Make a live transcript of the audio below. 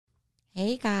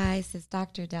Hey guys, it's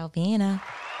Dr. Delvina.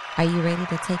 Are you ready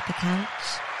to take the couch?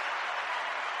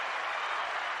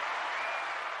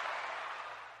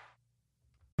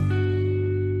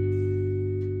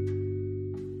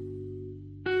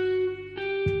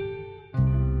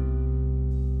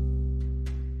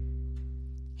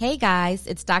 Hey guys,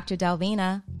 it's Dr.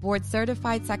 Delvina, board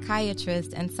certified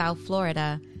psychiatrist in South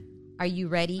Florida. Are you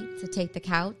ready to take the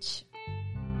couch?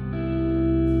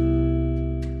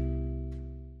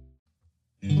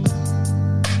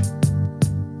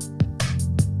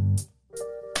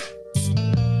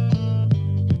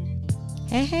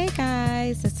 Hey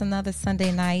guys, it's another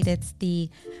Sunday night. It's the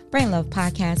Brain Love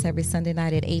Podcast every Sunday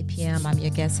night at 8 p.m. I'm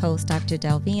your guest host, Dr.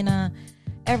 Delvina.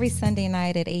 Every Sunday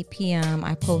night at 8 p.m.,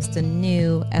 I post a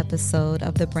new episode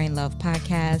of the Brain Love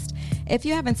Podcast. If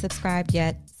you haven't subscribed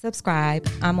yet, subscribe.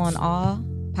 I'm on all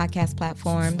podcast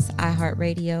platforms,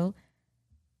 iHeartRadio.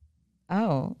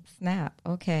 Oh, snap.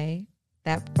 Okay.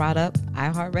 That brought up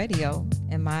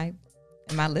iHeartRadio in my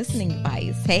listening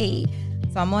device. Hey.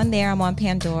 So I'm on there. I'm on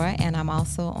Pandora, and I'm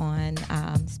also on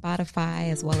Spotify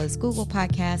as well as Google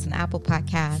Podcasts and Apple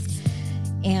Podcasts.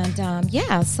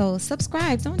 And so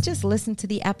subscribe. Don't just listen to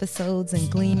the episodes and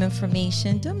glean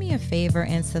information. Do me a favor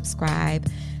and subscribe.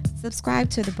 Subscribe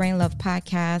to the Brain Love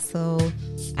Podcast so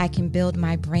I can build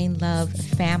my Brain Love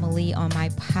family on my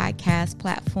podcast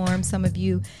platform. Some of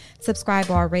you subscribe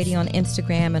already on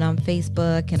Instagram and on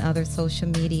Facebook and other social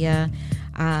media,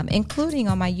 including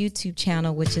on my YouTube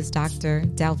channel, which is Dr.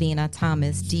 Delvina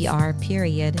Thomas, Dr.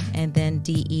 period, and then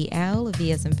DEL,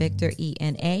 V as in Victor,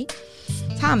 ENA,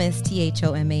 Thomas,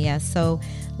 THOMAS. So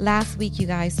last week you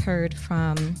guys heard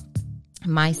from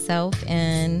myself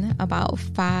and about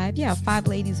five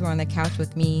ladies were on the couch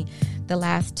with me the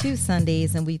last two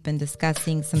Sundays, and we've been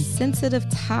discussing some sensitive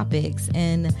topics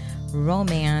in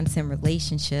romance and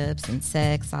relationships and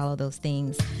sex, all of those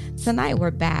things. Tonight we're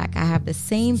back. I have the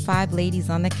same five ladies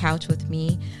on the couch with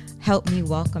me. Help me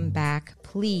welcome back.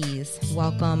 Please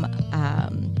welcome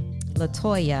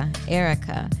Latoya,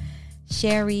 Erica,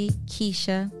 Sherry,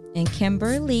 Keisha, and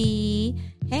Kimberly.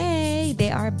 Hey,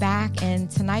 they are back, and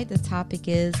tonight the topic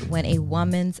is when a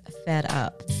woman's fed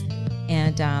up.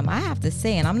 And I have to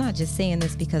say, and I'm not just saying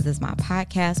this because it's my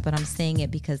podcast, but I'm saying it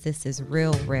because this is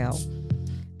real.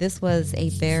 This was a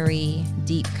very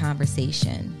deep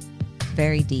conversation,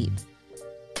 very deep.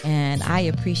 And I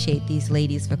appreciate these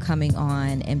ladies for coming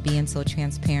on and being so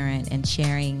transparent and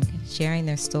sharing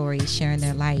their stories, sharing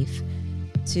their life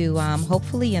to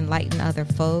hopefully enlighten other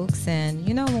folks. And,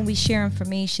 when we share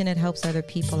information, it helps other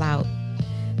people out.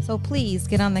 So please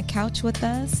get on the couch with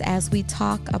us as we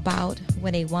talk about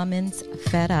when a woman's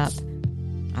fed up.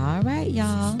 All right,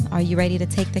 y'all. Are you ready to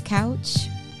take the couch?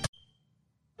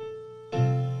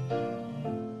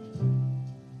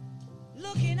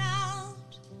 Looking out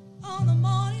on the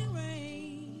morning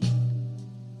rain,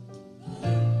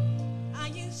 I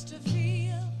used to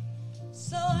feel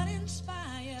so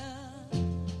uninspired.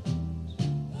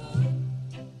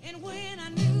 And when I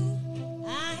knew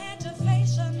I had to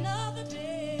face another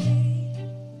day,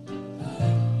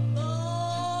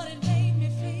 Lord, it made me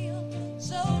feel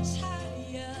so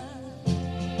tired.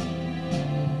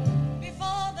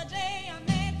 Before the day I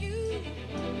met you,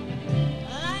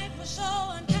 life was so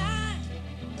unkind.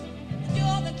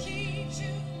 You're the key to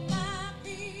my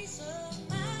peace of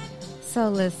mind. So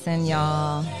listen,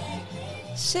 y'all.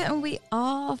 Shouldn't we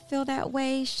all feel that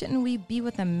way? Shouldn't we be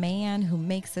with a man who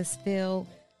makes us feel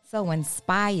so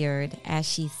inspired, as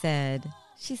she said?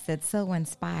 She said so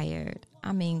inspired.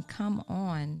 I mean, come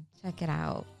on. Check it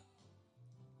out.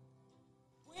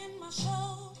 When my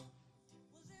soul was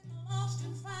in the lost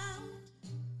and found,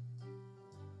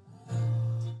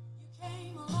 you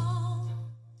came along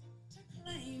to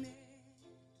claim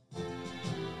it.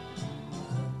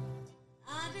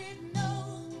 I didn't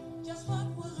know just what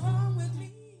was wrong with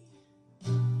me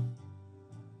till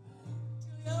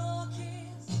your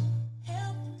kiss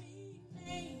helped me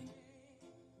name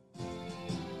it.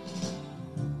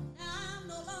 Now I'm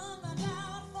no longer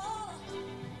doubtful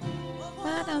of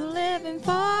What I'm living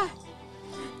for.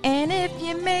 And if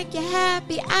you make you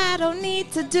happy, I don't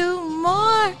need to do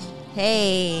more.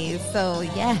 Hey, so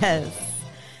yes.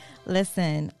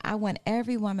 Listen, I want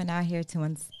every woman out here to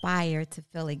inspire to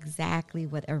feel exactly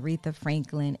what Aretha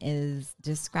Franklin is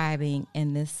describing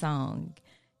in this song.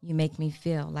 You make me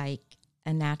feel like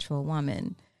a natural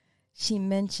woman. She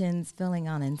mentions feeling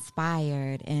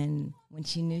uninspired, and when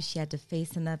she knew she had to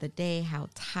face another day, how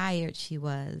tired she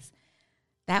was.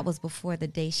 That was before the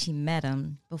day she met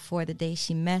him. Before the day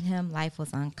she met him, life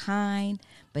was unkind,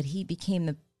 but he became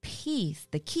the key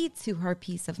to her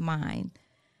peace of mind.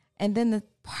 And then the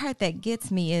part that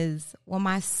gets me is when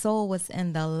my soul was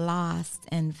in the lost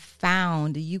and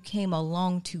found, you came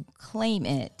along to claim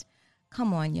it.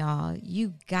 Come on, y'all.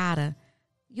 You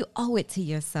owe it to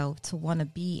yourself to want to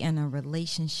be in a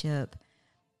relationship,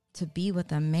 to be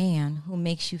with a man who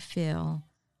makes you feel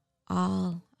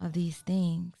all of these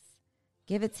things.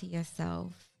 Give it to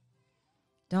yourself.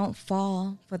 Don't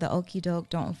fall for the okie doke.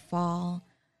 Don't fall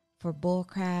for bull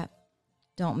crap.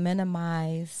 Don't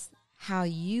minimize how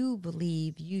you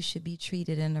believe you should be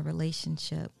treated in a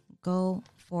relationship. Go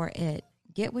for it.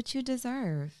 Get what you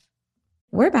deserve.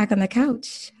 We're back on the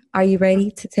couch. Are you ready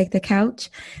to take the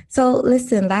couch? So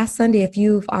listen, last Sunday, if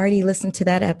you've already listened to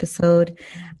that episode,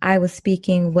 I was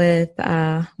speaking with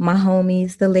my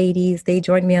homies, the ladies. They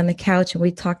joined me on the couch and we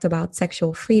talked about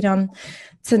sexual freedom.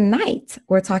 Tonight,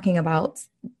 we're talking about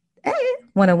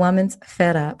when a woman's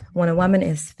fed up, when a woman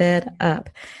is fed up.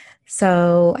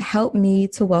 So help me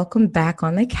to welcome back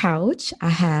on the couch. I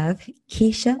have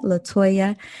Keisha,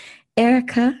 Latoya,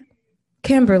 Erica,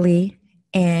 Kimberly,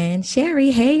 and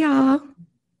Sherry. Hey, y'all.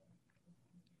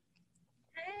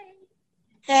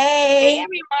 Hey,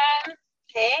 everyone.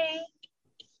 Hey.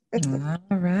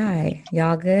 All right.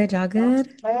 Y'all good? Y'all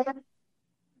good?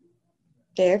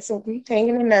 Yeah, so we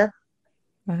hanging in there.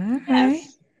 All right.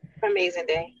 Yes. Amazing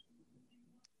day.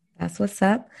 That's what's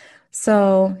up.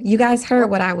 So you guys heard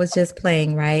what I was just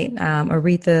playing, right?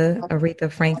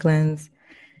 Aretha Franklin's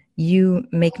You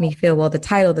Make Me Feel. Well, the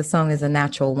title of the song is A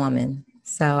Natural Woman.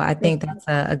 So I think that's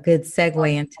a good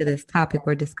segue into this topic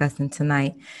we're discussing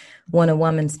tonight, when a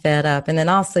woman's fed up. And then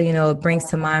also, it brings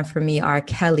to mind for me R.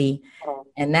 Kelly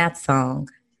and that song.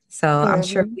 So I'm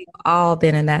sure we've all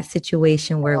been in that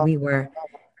situation where we were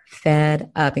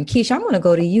fed up. And Keisha, I'm going to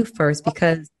go to you first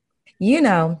because,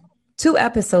 2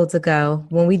 episodes ago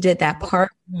when we did that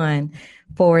part 1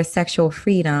 for sexual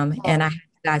freedom, and I had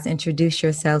you guys introduce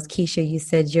yourselves. Keisha, you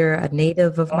said you're a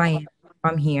native of Miami,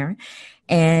 from here.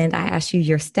 And I asked you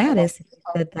your status. You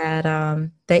said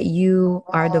that you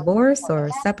are divorced or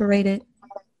separated.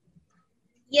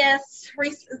 Yes.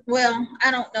 Well, I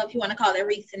don't know if you want to call it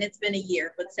recent. It's been a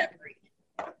year, but separated.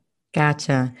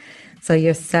 Gotcha. So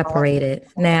you're separated.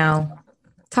 Now,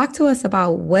 talk to us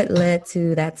about what led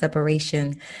to that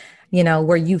separation.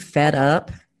 Were you fed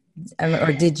up?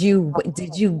 Or did you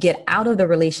get out of the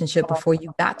relationship before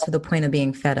you got to the point of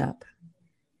being fed up?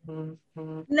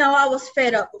 No, I was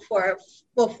fed up before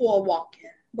walking,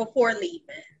 before leaving.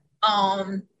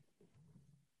 And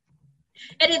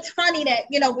it's funny that,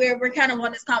 we're kind of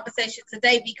on this conversation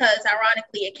today because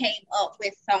ironically it came up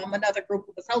with another group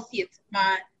of associates of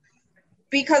mine.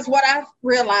 Because what I've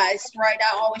realized, right,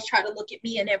 I always try to look at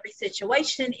me in every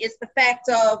situation, is the fact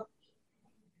of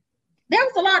there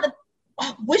was a lot of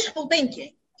wishful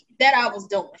thinking that I was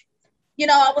doing.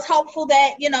 I was hopeful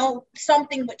that,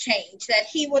 something would change, that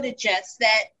he would adjust,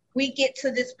 that we get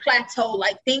to this plateau,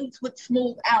 like things would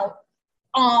smooth out.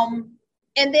 And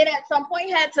then at some point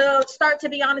had to start to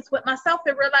be honest with myself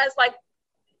and realize, like,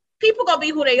 people gonna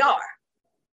be who they are.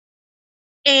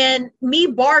 And me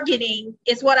bargaining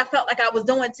is what I felt like I was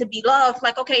doing to be loved.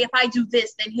 Like, okay, if I do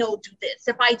this, then he'll do this.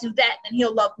 If I do that, then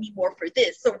he'll love me more for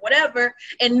this or whatever.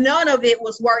 And none of it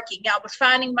was working. I was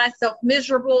finding myself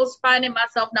miserable, finding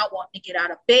myself not wanting to get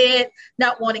out of bed,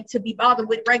 not wanting to be bothered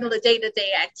with regular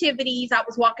day-to-day activities. I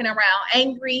was walking around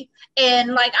angry.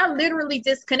 And like, I literally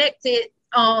disconnected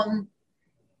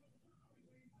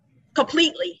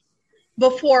completely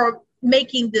before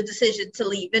making the decision to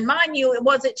leave. And mind you, it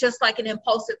wasn't just like an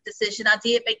impulsive decision. I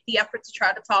did make the effort to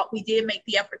try to talk. We did make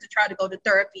the effort to try to go to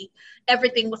therapy.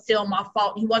 Everything was still my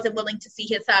fault. He wasn't willing to see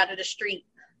his side of the street,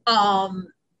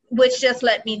 which just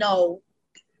let me know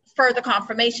further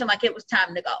confirmation, like it was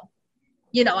time to go.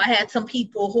 I had some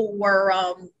people who were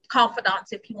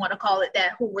confidants, if you want to call it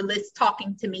that, who were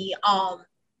talking to me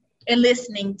and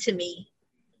listening to me.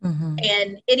 Mm-hmm.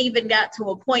 And it even got to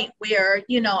a point where,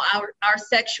 our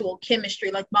sexual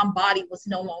chemistry, like my body was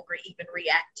no longer even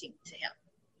reacting to him.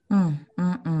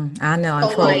 I know.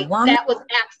 So like, that was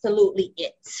absolutely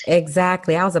it.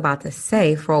 Exactly. I was about to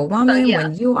say, for a woman,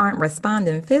 when you aren't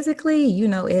responding physically,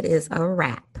 it is a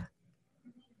wrap.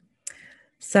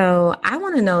 So I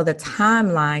want to know the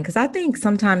timeline, because I think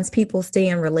sometimes people stay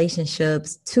in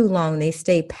relationships too long. They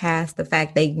stay past the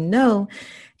fact they know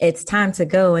it's time to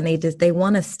go, and they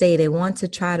want to stay. They want to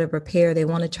try to repair. They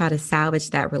want to try to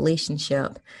salvage that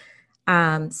relationship.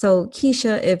 So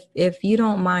Keisha, if you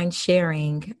don't mind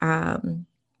sharing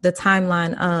the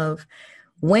timeline of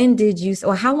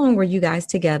how long were you guys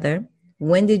together?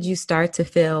 When did you start to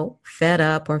feel fed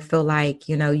up or feel like,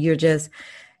 you're just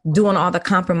doing all the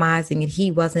compromising and he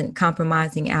wasn't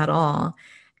compromising at all?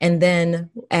 And then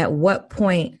at what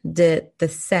point did the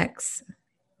sex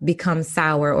become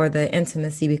sour or the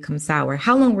intimacy become sour?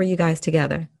 How long were you guys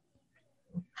together?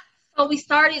 So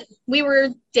we were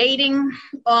dating,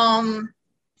 and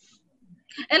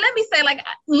let me say, like,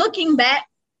 looking back,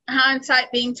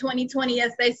 hindsight being 2020,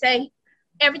 as they say,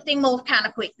 everything moved kind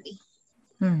of quickly.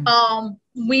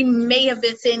 We may have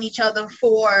been seeing each other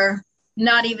for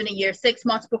not even a year, 6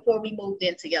 months before we moved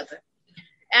in together.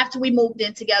 After we moved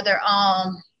in together,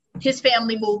 his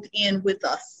family moved in with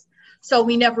us. So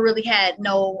we never really had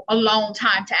a long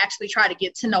time to actually try to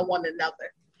get to know one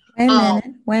another.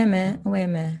 Wait a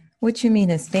minute. What you mean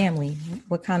his family?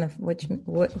 What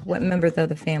what members of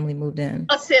the family moved in?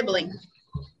 A sibling.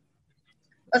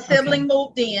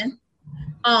 Moved in.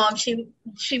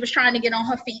 She was trying to get on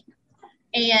her feet.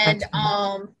 And,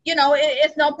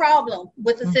 it's no problem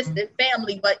with assisted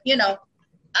family. But,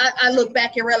 I look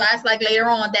back and realize, like, later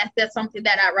on, that's something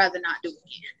that I'd rather not do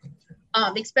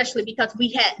again. Especially because we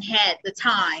hadn't had the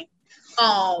time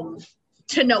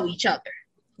to know each other.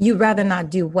 You'd rather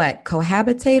not do what?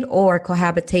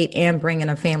 Cohabitate and bring in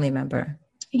a family member?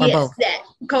 Or yes, both? That.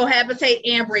 Cohabitate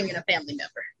and bring in a family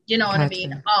member. You know what I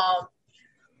mean?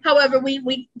 However,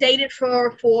 we dated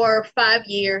for 5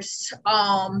 years.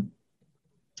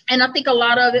 And I think a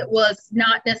lot of it was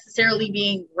not necessarily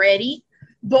being ready,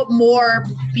 but more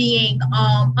being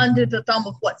under the thumb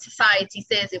of what society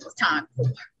says it was time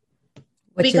for.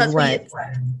 Which is what?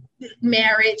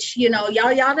 Marriage, y'all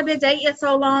have been dating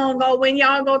so long, or when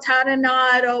y'all go tie the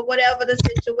knot, or whatever the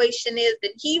situation is,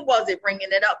 and he wasn't bringing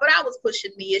it up, but I was pushing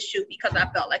the issue because I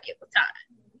felt like it was time.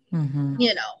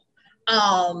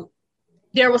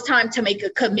 There was time to make a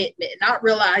commitment, not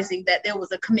realizing that there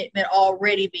was a commitment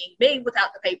already being made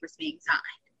without the papers being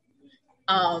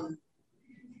signed.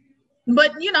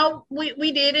 But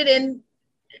we did it, and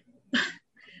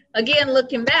again,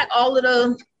 looking back, all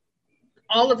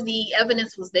of the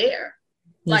evidence was there.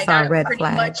 You saw I red pretty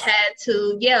flags. much had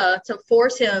to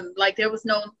force him. Like, there was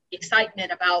no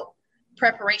excitement about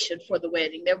preparation for the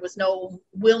wedding. There was no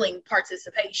willing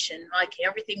participation. Like,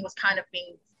 everything was kind of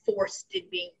being forced and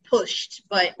being pushed.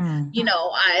 But,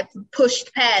 I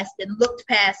pushed past and looked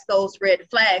past those red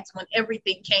flags when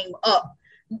everything came up.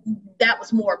 That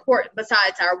was more important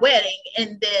besides our wedding.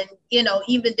 And then,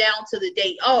 even down to the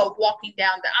day of walking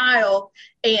down the aisle,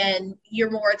 and you're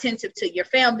more attentive to your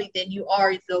family than you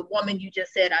are the woman you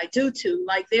just said I do to.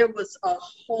 Like, there was a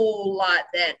whole lot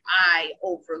that I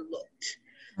overlooked.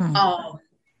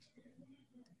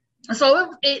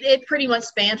 So it pretty much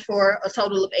spanned for a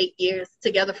total of 8 years,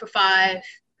 together for 5.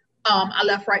 I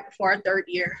left right before our 3rd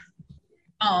year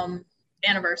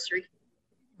anniversary.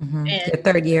 And your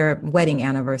 3rd year wedding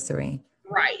anniversary.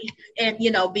 Right. And,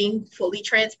 being fully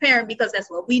transparent, because that's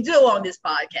what we do on this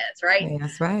podcast, right? Yeah,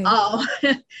 that's right.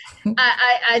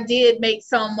 I did make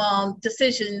some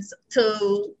decisions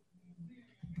to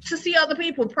see other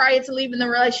people prior to leaving the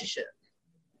relationship,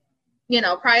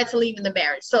 prior to leaving the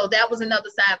marriage. So that was another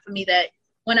sign for me that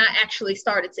when I actually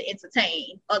started to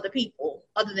entertain other people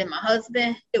other than my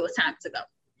husband, it was time to go.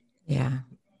 Yeah.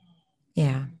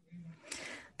 Yeah.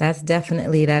 That's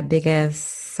definitely that big ass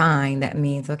sign that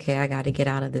means, okay, I got to get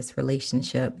out of this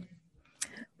relationship.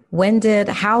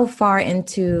 How far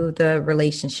into the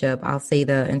relationship, I'll say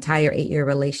the entire 8-year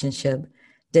relationship,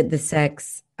 did the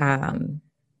sex become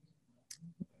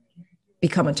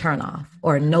a turn off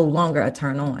or no longer a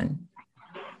turn on?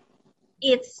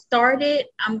 It started,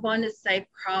 I'm going to say,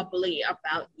 probably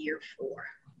about year 4.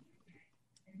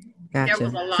 Gotcha. There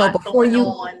was a lot going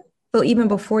on. So even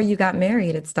before you got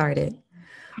married, it started.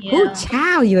 Yeah. Oh,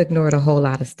 child, you ignored a whole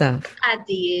lot of stuff. I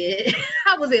did.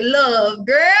 I was in love,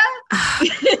 girl.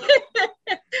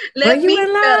 Were you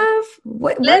in love?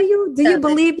 Do you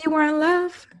believe you were in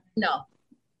love? No,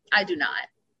 I do not.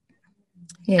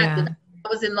 Yeah. I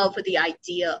was in love with the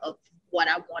idea of what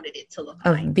I wanted it to look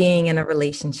of like. Being in a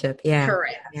relationship. Yeah.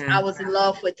 Correct. Yeah. I was in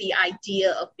love with the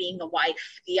idea of being a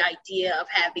wife, the idea of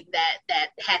having that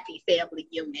happy family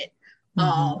unit.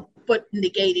 But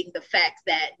negating the fact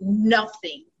that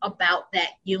nothing about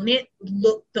that unit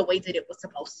looked the way that it was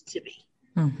supposed to be.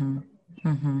 And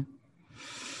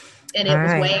it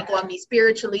was weighing on me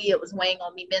spiritually. It was weighing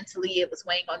on me mentally. It was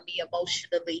weighing on me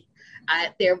emotionally.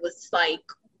 There was like,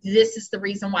 this is the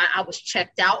reason why I was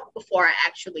checked out before I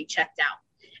actually checked out.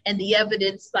 And the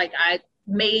evidence, like, I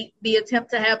made the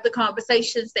attempt to have the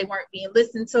conversations. They weren't being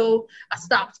listened to. I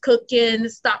stopped cooking,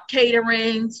 stopped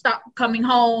catering, stopped coming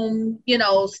home,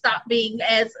 stopped being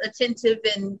as attentive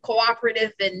and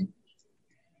cooperative, and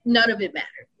none of it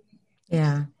mattered.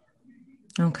 Yeah.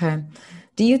 Okay.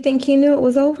 Do you think he knew it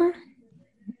was over?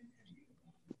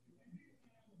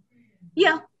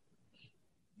 Yeah.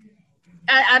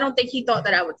 I don't think he thought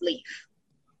that I would leave.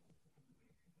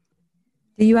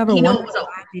 Do you ever He knew wonder it was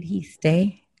why did he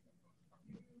stay?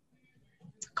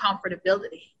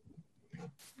 comfortability.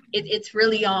 It's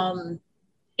really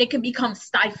it can become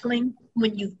stifling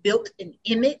when you've built an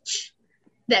image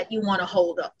that you want to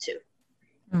hold up to.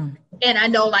 And I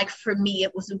know, like, for me,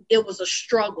 it was a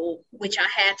struggle, which I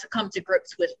had to come to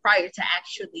grips with prior to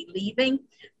actually leaving,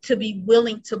 to be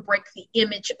willing to break the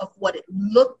image of what it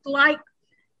looked like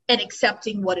and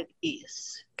accepting what it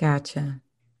is. Gotcha.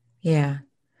 Yeah.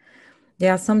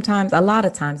 Yeah, sometimes, a lot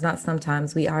of times, not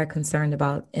sometimes, we are concerned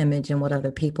about image and what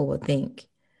other people will think.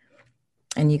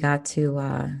 And you got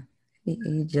to,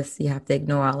 you have to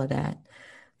ignore all of that.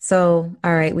 So,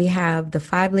 all right, we have the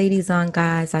 5 ladies on,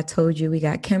 guys. I told you we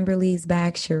got Kimberly's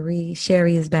back, Sherry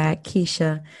is back,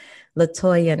 Keisha,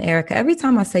 Latoya, and Erica. Every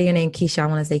time I say your name, Keisha, I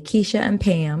want to say Keisha and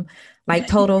Pam, like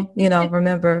total,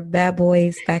 remember Bad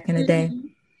Boys back in the day.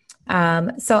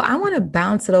 So I want to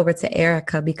bounce it over to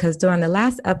Erica, because during the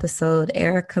last episode,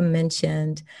 Erica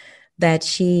mentioned that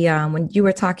she, when you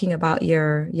were talking about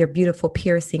your beautiful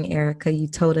piercing, Erica, you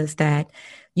told us that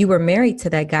you were married to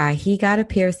that guy. He got a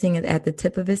piercing at the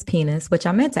tip of his penis, which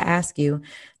I meant to ask you,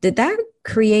 did that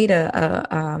create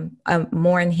a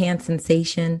more enhanced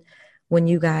sensation when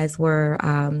you guys were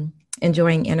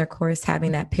enjoying intercourse,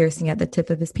 having that piercing at the tip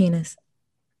of his penis?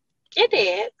 It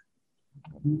did.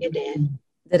 It did.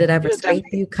 Did it ever scrape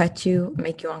you, cut you,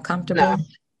 make you uncomfortable?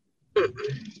 No.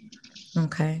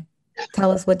 Okay.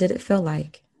 Tell us, what did it feel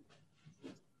like?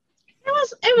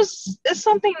 It's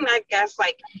something, I guess,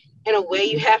 like, in a way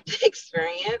you have to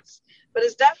experience, but it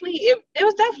was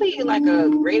definitely like a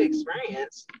great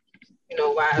experience,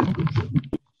 while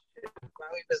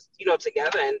we was,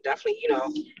 together, and definitely,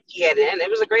 he had it, and it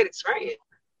was a great experience.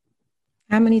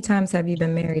 How many times have you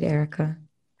been married, Erica?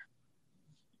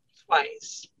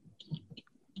 Twice.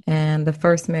 And the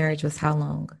first marriage was how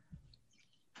long?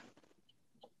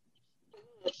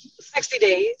 60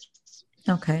 days.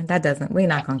 Okay, we're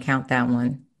not going to count that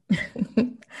one.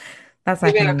 That's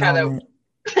like an annulment.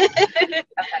 Yeah,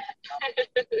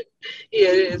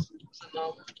 it is.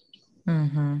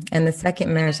 Mm-hmm. And the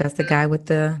second marriage, that's the guy with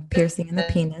the piercing in the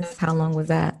penis. How long was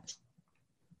that?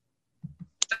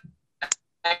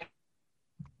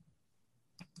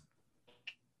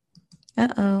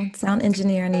 Uh-oh. Sound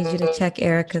engineer, I need you to check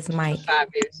Erica's mic. 5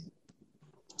 years.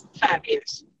 5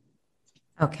 years.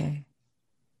 Okay.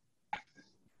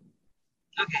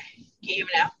 Okay. Can you hear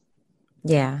me now?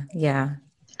 Yeah.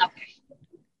 Okay.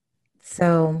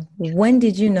 So when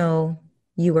did you know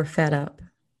you were fed up?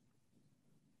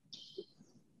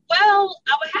 Well,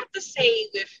 I would have to say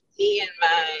with me and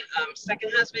my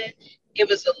second husband, it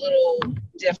was a little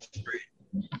different.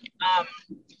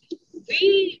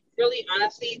 We really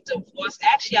honestly divorced.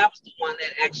 Actually, I was the one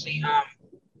that actually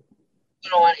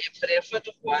went on and put in for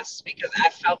divorce, because I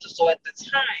felt as though at the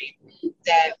time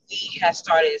that we had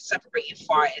started separating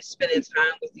far as spending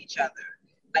time with each other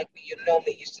like we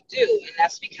normally used to do. And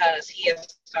that's because he had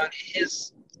started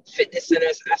his fitness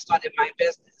centers and I started my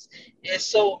business. And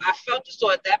so I felt as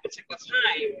though at that particular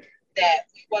time that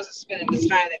we wasn't spending the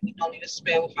time that we don't need to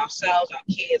spend with ourselves, our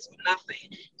kids, or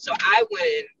nothing. So I went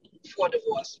in for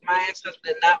divorce. My ex-husband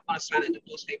did not want to sign a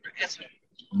divorce paper as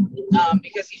well,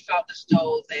 because he felt as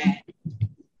though that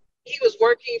he was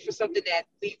working for something that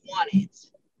we wanted,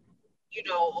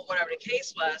 or whatever the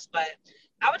case was. But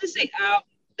I would just say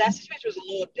that situation was a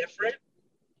little different.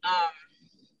 I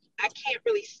can't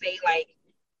really say like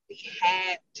we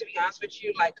had, to be honest with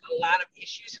you, like a lot of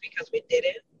issues, because we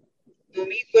didn't. When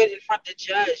we went in front of the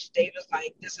judge, they was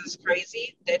like, "This is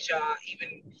crazy that y'all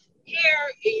even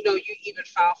here, you even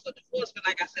filed for divorce." But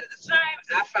like I said at the time,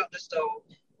 I felt as though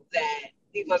that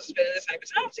we wasn't spending this type of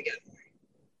time together.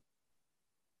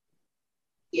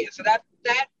 Yeah, so that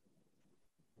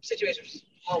situation was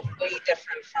way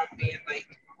different from being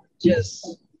like just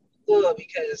good,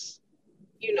 because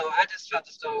I just felt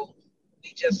as though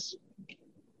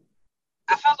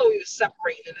I felt like we were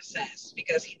separating in a sense,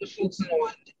 because he was focusing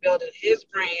on building his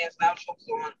brands and I was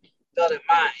focusing on building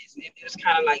mine. It was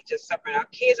kind of like just separating. Our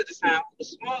kids at the time who were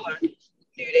smaller,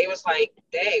 they was like,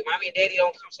 "Dang, mommy and daddy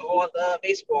don't come to all the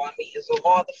baseball meetings or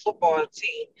all the football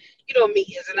team,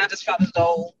 meetings." And I just felt as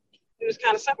though we was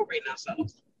kind of separating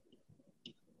ourselves.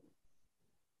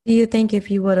 Do you think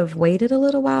if you would have waited a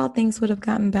little while, things would have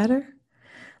gotten better?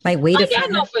 Like waited I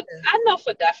know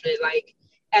for definite, like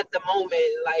at the moment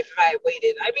in life, if I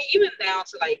waited, I mean, even down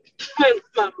to like when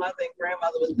my mother and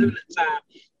grandmother was living at the time,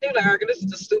 they were like, "This is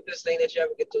the stupidest thing that you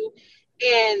ever could do."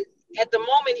 And at the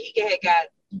moment, he had got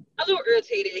a little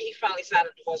irritated, and he finally signed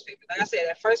a divorce paper. Like I said,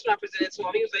 at first when I presented to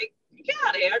him, he was like, "Get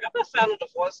out of here! I'm not signing a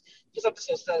divorce for something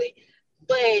so silly."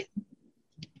 But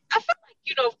I feel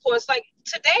like, of course, like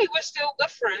today we're still good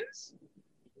friends.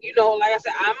 Like I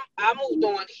said, I moved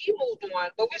on, he moved on,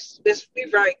 but we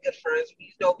very good friends.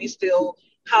 We still,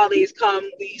 holidays come,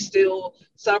 we still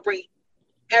celebrate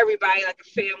everybody like a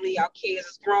family. Our kids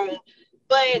is grown,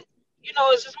 but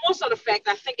it's just more so the fact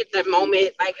I think at that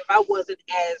moment, like if I wasn't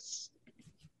as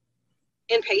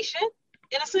impatient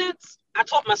in a sense, I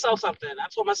taught myself something. I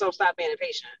told myself stop being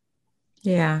impatient.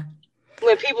 Yeah.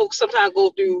 When people sometimes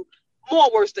go through more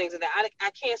worse things than that, I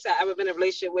can't say I've ever been in a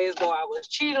relationship where as though I was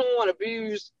cheated on,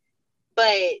 abused,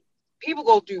 but people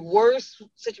go through worse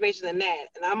situations than that,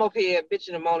 and I'm up here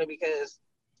bitching and moaning because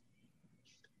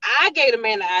I gave the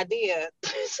man the idea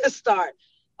to start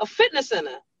a fitness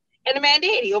center. And the man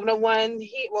did. He opened up one,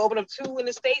 he opened up 2 in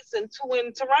the States and 2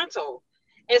 in Toronto.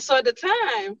 And so at the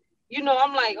time,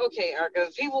 I'm like, okay, Erica,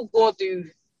 people going through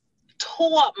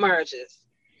tore up marriages.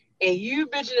 And you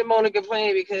bitching and moaning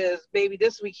complaining because, baby,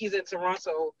 this week he's in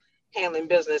Toronto handling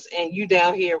business and you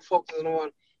down here focusing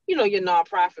on, your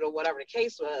nonprofit or whatever the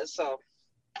case was. So,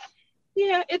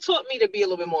 yeah, it taught me to be a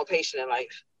little bit more patient in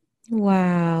life.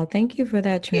 Wow. Thank you for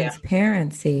that Yeah.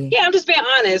 transparency. Yeah, I'm just being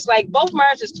honest. Like, both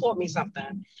marriages taught me something,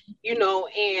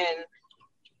 and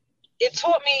it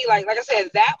taught me, like I said,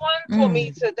 that one taught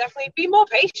me to definitely be more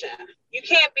patient. You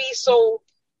can't be so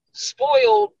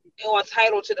spoiled or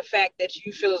entitled to the fact that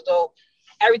you feel as though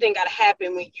everything got to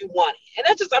happen when you want it.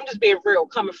 And I'm just being real,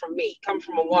 coming from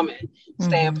a woman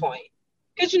standpoint.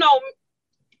 Because,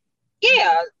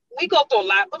 yeah, we go through a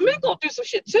lot, but men go through some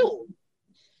shit too.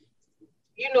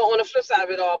 On the flip side of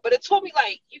it all. But it taught me,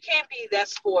 like, you can't be that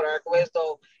sport, as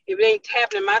though if it ain't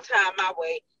happening my time, my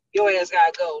way, your ass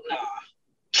gotta go. Nah.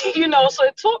 So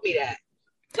it taught me that.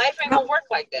 Life ain't gonna work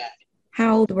like that.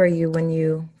 How old were you when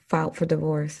you filed for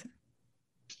divorce?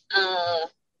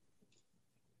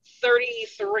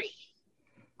 33.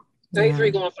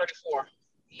 33 going 34.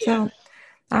 Yeah. So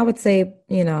I would say,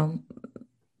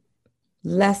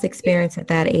 less experience at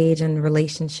that age in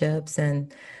relationships.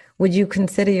 And would you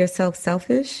consider yourself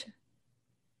selfish?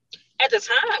 At the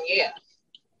time, yeah.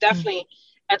 Definitely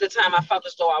at the time I felt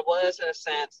as though I was, in a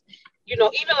sense. Even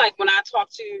like when I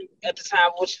talked to at the time,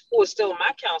 who was still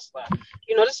my counselor,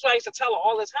 this is what I used to tell her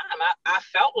all the time. I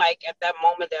felt like at that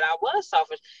moment that I was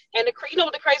selfish. And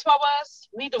what the crazy part was?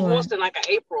 We divorced in like an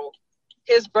April.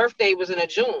 His birthday was in a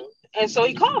June. And so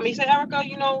he called me. He said, Erica,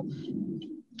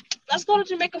 let's go to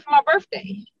Jamaica for my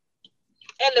birthday.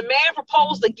 And the man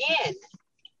proposed again.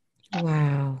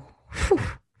 Wow.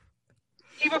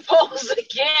 He proposed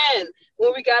again.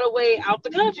 When we got away out the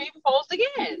country, he proposed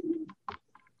again.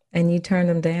 And you turned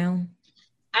him down?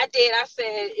 I did. I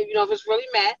said, if it's really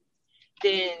meant,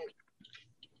 then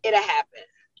it'll happen.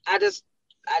 I just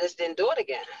didn't do it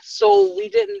again. So we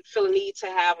didn't feel a need to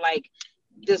have like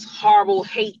this horrible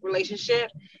hate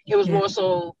relationship. It was more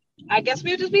so, I guess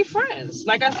we'll just be friends.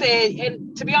 Like I said,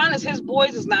 and to be honest, his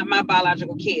boys is not my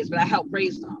biological kids, but I helped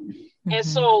raise them. And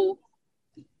so,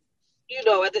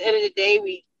 at the end of the day,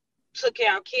 we took care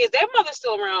of our kids. Their mother's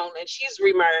still around and she's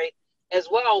remarried as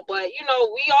well. But,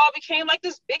 we all became like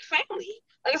this big family.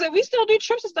 Like I said, we still do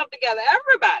trips and stuff together,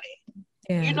 everybody.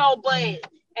 But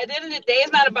at the end of the day,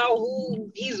 it's not about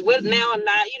who he's with now and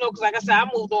not, because like I said, I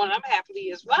moved on and I'm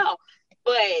happy as well.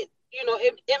 But,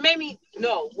 it made me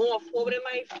know going forward in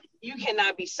life, you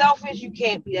cannot be selfish. You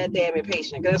can't be that damn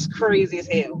impatient because that's crazy as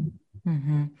hell.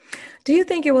 Do you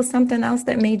think it was something else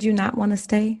that made you not want to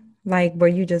stay? Like, were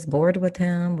you just bored with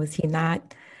him? Was he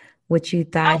not what you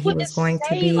thought he was going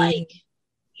to be? Like,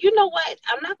 you know what?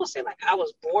 I'm not going to say like I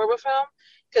was bored with him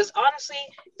because honestly,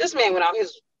 this man went out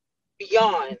his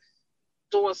beyond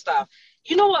doing stuff.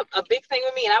 You know what? A big thing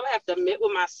with me, and I would have to admit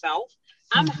with myself,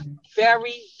 I'm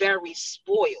very, very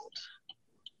spoiled.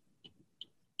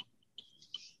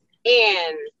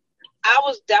 And I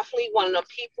was definitely one of the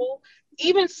people,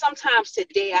 even sometimes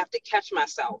today I have to catch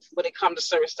myself when it comes to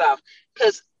certain stuff.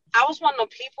 Because I was one of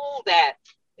the people that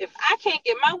if I can't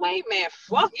get my way, man,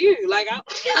 fuck you. Like, I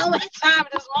don't have time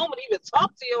at this moment to even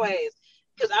talk to your ass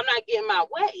because I'm not getting my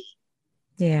way.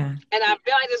 Yeah. And I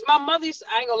feel like this. My mother used to,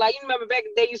 I ain't gonna lie, you remember back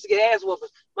in the day, used to get ass whooping.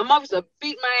 My mother used to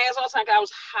beat my ass all the time because I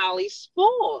was highly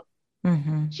spoiled.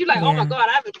 She like, oh my God,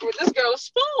 this girl is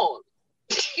spoiled.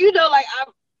 Like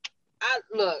I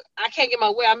look, I can't get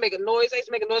my way. I make a noise. I used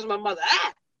to make a noise with my mother.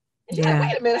 And she's like,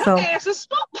 wait a minute, her ass is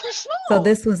spoiled. So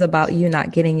this was about you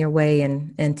not getting your way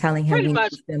and telling him pretty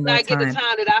much not get the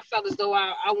time that I felt as though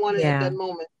I wanted at that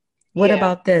moment. What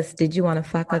about this? Did you want to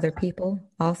fuck other people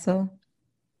also?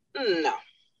 No.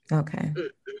 Okay.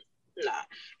 No.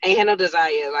 I ain't had no desire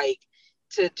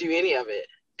to do any of it.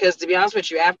 Because to be honest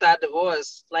with you, after I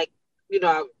divorced,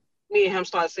 me and him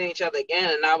started seeing each other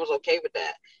again, and I was okay with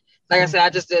that. Like I said, I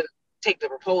just didn't take the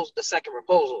second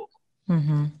proposal.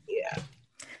 Mm-hmm. Yeah.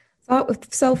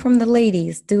 So from the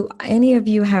ladies, do any of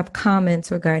you have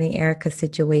comments regarding Erica's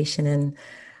situation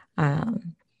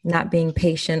and not being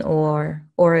patient or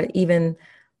even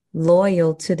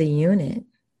loyal to the unit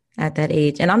at that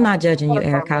age? And I'm not judging you,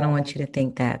 Erica. I don't want you to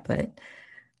think that, but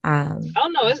Oh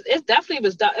no, it definitely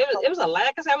was. It was a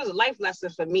like I said, it was a life lesson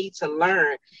for me to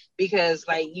learn, because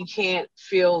like you can't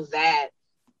feel that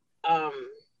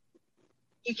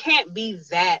you can't be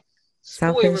that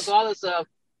spoiled, selfish. regardless of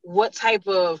what type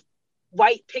of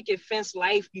white picket fence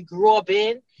life you grew up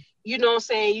in. You know what I'm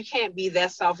saying? You can't be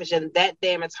that selfish and that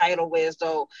damn entitled, where as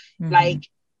though like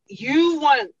you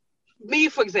want me,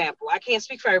 for example, I can't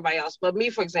speak for everybody else, but me,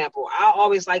 for example, I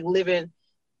always like living.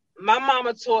 My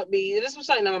mama taught me, this was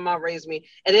something that my mom raised me.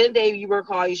 At the end of the day, you work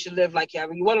hard, you should live like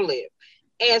however you want to live.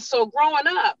 And so growing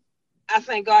up, I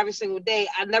thank God every single day,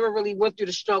 I never really went through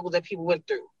the struggles that people went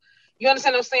through. You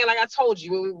understand what I'm saying? Like I told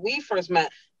you, when we first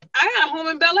met, I got a home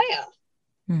in Bel Air.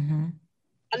 Mm-hmm.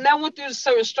 I never went through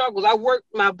certain struggles. I worked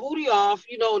my booty off,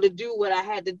 to do what I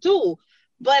had to do.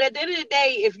 But at the end of the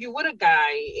day, if you with a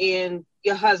guy and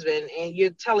your husband, and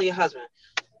you're telling your husband,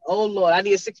 oh Lord, I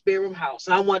need a 6-bedroom house,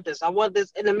 and I want this,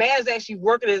 and the man is actually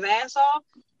working his ass off,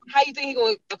 how you think he's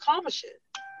going to accomplish it?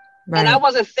 Right. And I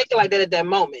wasn't thinking like that at that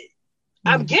moment.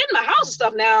 I'm getting my house and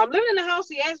stuff now. I'm living in the house.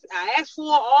 I asked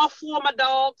for all 4 of my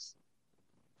dogs.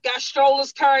 Got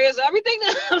strollers, carriers, everything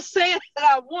that I'm saying that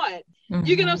I want.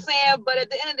 You get what I'm saying? But at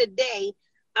the end of the day,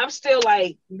 I'm still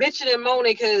like bitching and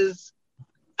moaning, because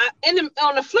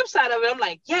on the flip side of it, I'm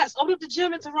like, yes, open up the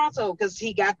gym in Toronto, because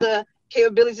he got the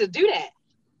capability to do that.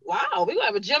 Wow, we're gonna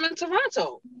have a gym in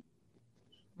Toronto.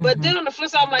 But then on the flip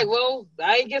side, I'm like, well,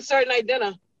 I ain't get certain night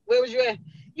dinner. Where was you at?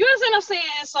 You understand what I'm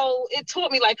saying? So it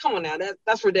taught me, like, come on now,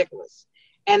 that's ridiculous.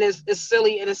 And it's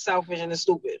silly and it's selfish and it's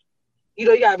stupid.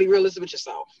 You gotta be realistic with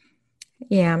yourself.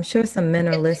 Yeah, I'm sure some men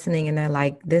are listening and they're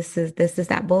like, this is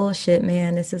that bullshit,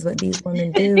 man. This is what these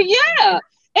women do. Yeah.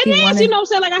 And then, you know what I'm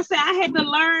saying? Like I said, I had to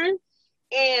learn.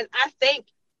 And I thank,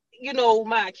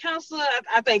 my counselor,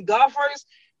 I thank God first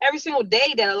every single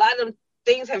day that a lot of them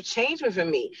things have changed within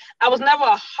me. I was never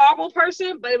a horrible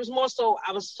person, but it was more so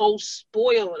I was so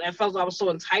spoiled and I felt I was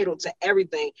so entitled to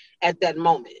everything at that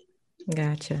moment.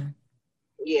 Gotcha.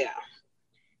 Yeah.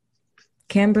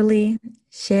 Kimberly,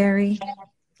 Sherry,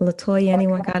 Latoya,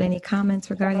 anyone got any comments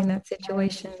regarding that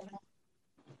situation?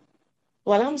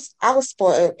 Well, I was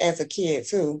spoiled as a kid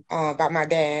too, by my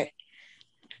dad.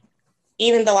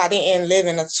 Even though I didn't live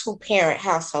in a 2-parent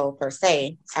household per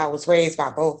se, I was raised by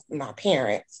both my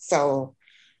parents. So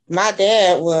my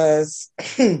dad was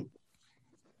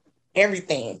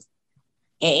everything.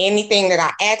 And anything that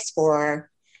I asked for,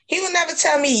 he would never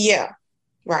tell me yeah,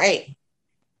 right?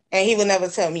 And he would never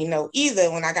tell me no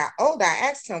either. When I got older, I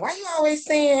asked him, why you always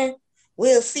saying,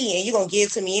 we'll see, and you're going to give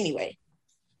it to me anyway?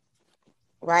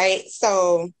 Right?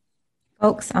 So...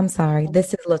 Folks, I'm sorry.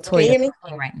 This is Latoya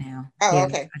right now. Oh, yeah,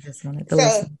 okay. I just wanted to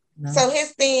listen. No. So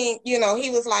his thing, he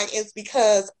was like, it's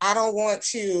because I don't want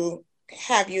to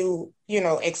have you,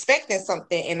 expecting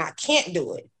something and I can't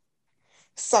do it.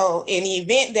 So in the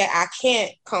event that I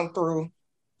can't come through,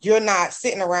 you're not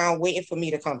sitting around waiting for me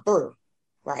to come through,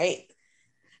 right?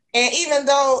 And even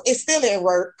though it still didn't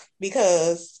work,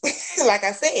 because like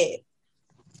I said,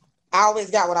 I always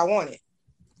got what I wanted.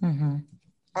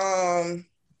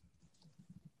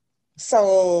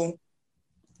 So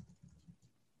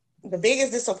the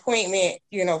biggest disappointment,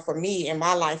 for me in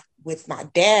my life with my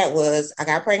dad was I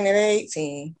got pregnant at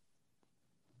 18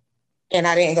 and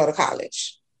I didn't go to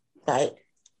college, right?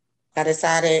 I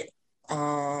decided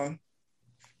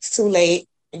it's too late.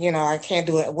 I can't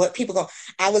do it. What people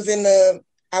I was in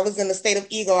the state of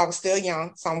ego. I was still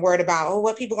young. So I'm worried about,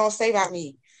 what people going to say about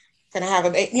me. Can I have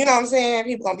a baby? You know what I'm saying?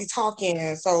 People going to be talking.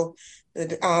 And so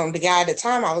the guy at the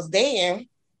time I was dating,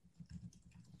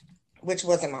 which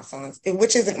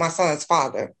isn't my son's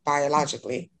father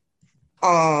biologically.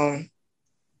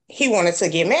 He wanted to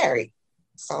get married.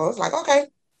 So I was like, okay.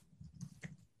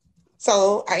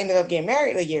 So I ended up getting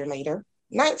married a year later,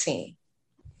 19.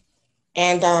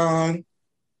 And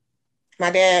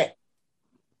my dad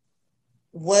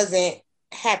wasn't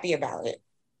happy about it.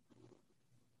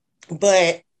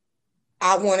 But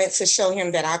I wanted to show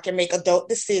him that I can make adult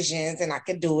decisions and I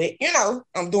could do it.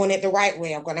 I'm doing it the right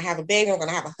way. I'm going to have a baby. I'm going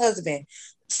to have a husband.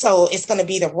 So it's going to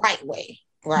be the right way.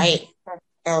 Right.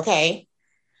 Okay.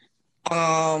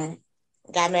 Got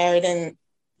married and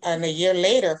a year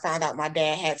later found out my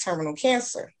dad had terminal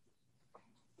cancer.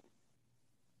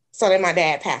 So then my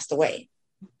dad passed away.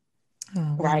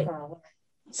 Oh, right.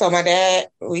 So my dad,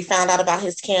 we found out about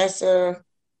his cancer,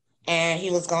 and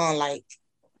he was gone like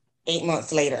 8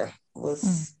 months later.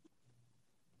 Was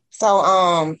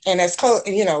so and as close,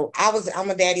 I'm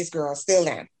a daddy's girl, still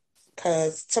am.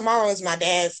 Because tomorrow is my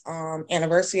dad's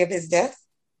anniversary of his death.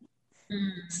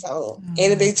 So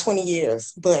it'll be 20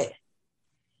 years. But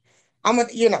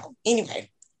anyway.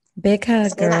 Big hug,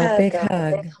 So girl. now, Big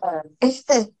hug.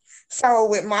 so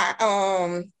with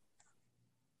my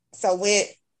so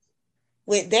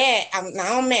with that,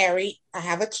 I'm married. I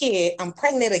have a kid. I'm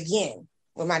pregnant again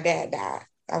when my dad died.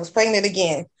 I was pregnant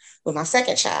again with my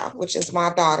second child, which is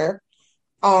my daughter.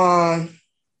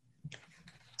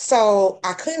 So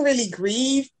I couldn't really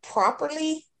grieve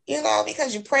properly,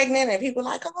 because you're pregnant and people are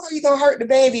like, oh, you're gonna hurt the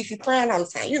baby if you're crying all the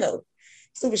time,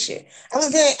 stupid shit. I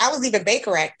was even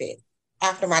Baker acted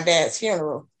after my dad's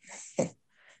funeral.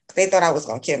 They thought I was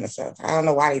gonna kill myself. I don't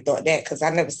know why they thought that, because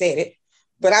I never said it.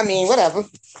 But I mean, whatever.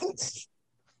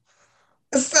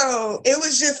 So it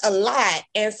was just a lot.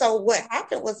 And so what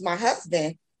happened was my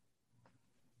husband,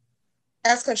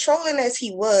 as controlling as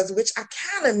he was, which I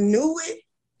kind of knew it,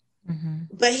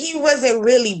 but he wasn't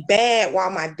really bad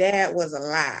while my dad was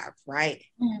alive, right?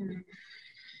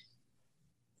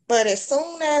 But as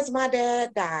soon as my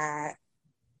dad died,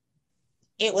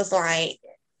 it was like,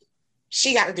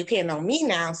 she got to depend on me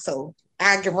now, so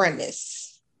I can run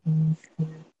this.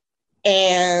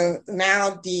 And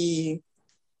now the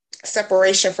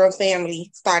separation from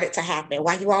family started to happen.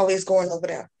 Why you always going over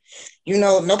there?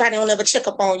 Nobody will ever check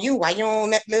up on you. Why you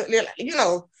don't,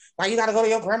 why you got to go to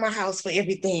your grandma's house for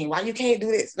everything? Why you can't do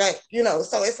this?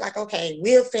 So it's like, okay,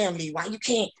 we're family. Why you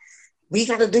can't? Why we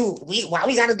got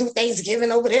to do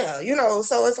Thanksgiving over there?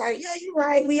 So it's like, yeah, you're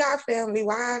right. We are family.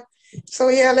 Why? So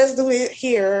yeah, let's do it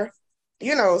here.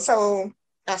 So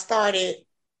I started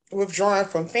withdrawing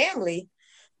from family,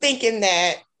 thinking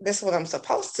that this is what I'm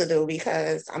supposed to do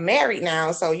because I'm married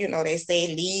now. So, they say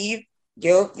leave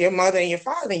your mother and your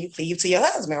father and you cleave to your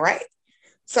husband, right?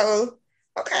 So,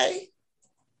 okay.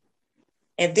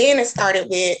 And then it started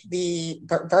with the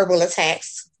verbal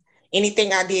attacks.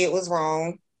 Anything I did was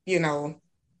wrong. I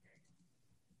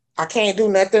can't do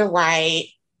nothing right.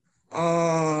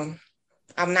 I'm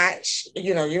not,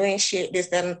 you ain't shit, this,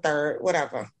 that, and the third,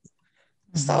 whatever.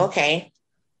 So, okay.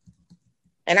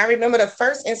 And I remember the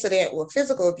first incident where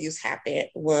physical abuse happened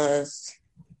was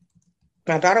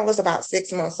my daughter was about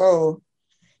 6 months old.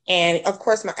 And of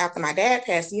course, after my dad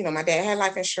passed, my dad had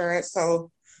life insurance. So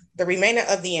the remainder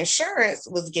of the insurance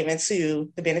was given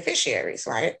to the beneficiaries,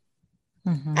 right?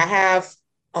 I have,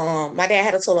 my dad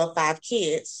had a total of 5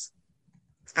 kids.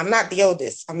 I'm not the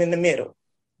oldest, I'm in the middle.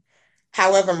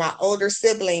 However, my older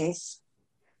siblings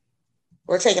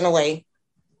were taken away.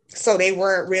 So they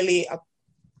weren't really,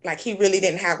 he really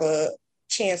didn't have a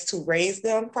chance to raise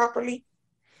them properly.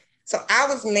 So I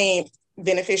was named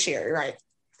beneficiary, right?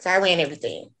 So I ran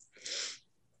everything.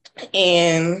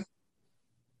 And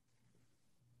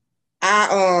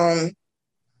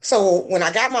so when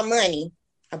I got my money,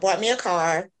 I bought me a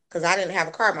car because I didn't have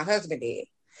a car, my husband did.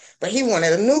 But he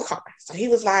wanted a new car. So he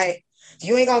was like,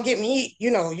 you ain't gonna get me,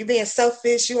 you being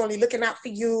selfish, you only looking out for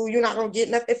you, you're not gonna get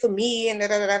nothing for me, and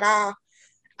da.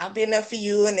 I've been there for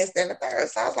you, and this, that, and the third.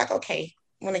 So I was like, okay,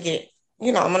 I'm gonna get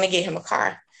him a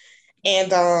car.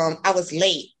 And I was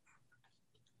late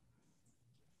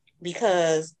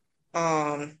because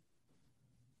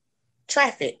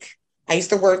traffic. I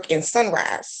used to work in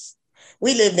Sunrise.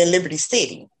 We lived in Liberty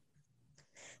City.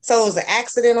 So it was an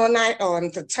accident on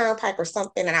the turnpike or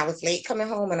something, and I was late coming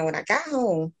home. And when I got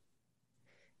home,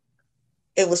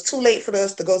 it was too late for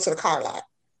us to go to the car lot.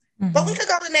 But we could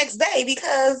go the next day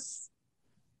because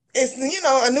it's,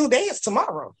 a new day is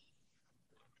tomorrow.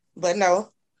 But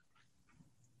no.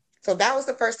 So that was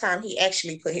the first time he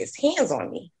actually put his hands on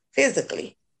me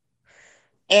physically.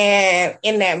 And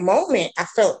in that moment, I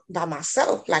felt by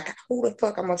myself, like, who the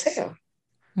fuck I'm gonna tell?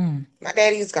 My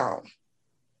daddy's gone.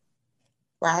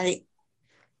 Right?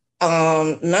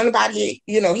 Nobody,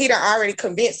 he'd already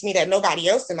convinced me that nobody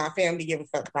else in my family give a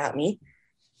fuck about me.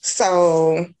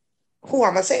 So who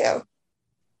I'm gonna tell?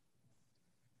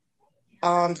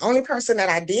 The only person that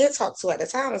I did talk to at the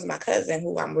time was my cousin,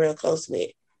 who I'm real close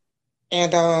with.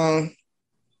 And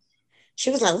she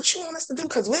was like, what you want us to do?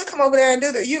 Because we'll come over there and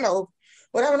do the,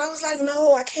 whatever. And I was like,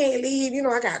 no, I can't leave.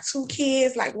 I got 2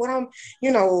 kids. Like, I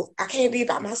can't be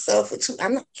by myself with 2.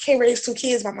 Can't raise 2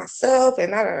 kids by myself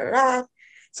and da da da.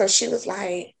 So she was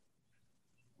like,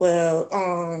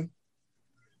 well,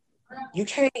 you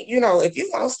can't, if you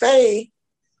want to stay,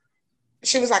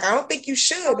 she was like, I don't think you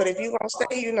should, but if you want to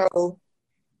stay,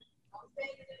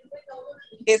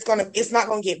 it's not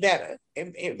gonna get better,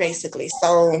 basically.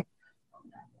 So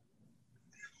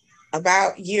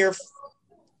about year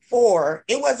 4,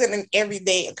 it wasn't an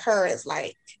everyday occurrence.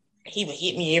 Like he would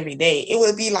hit me every day. It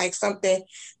would be like something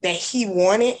that he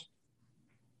wanted.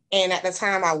 And at the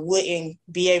time I wouldn't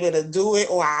be able to do it,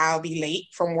 or I'll be late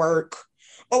from work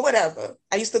or whatever.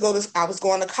 I was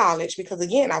going to college because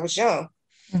again, I was young.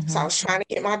 So I was trying to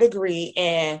get my degree,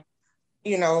 and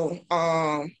you know,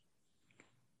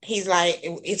 he's like,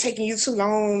 it's taking you too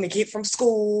long to get from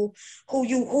school.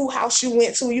 Who house you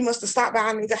went to? You must have stopped by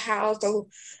a nigga house.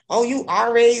 Oh, you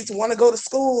always want to go to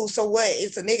school. So what?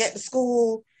 It's a nigga at the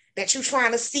school that you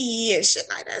trying to see and shit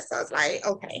like that. So I was like,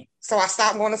 okay. So I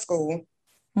stopped going to school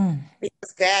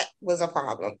because that was a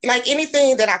problem. Like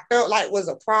anything that I felt like was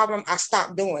a problem, I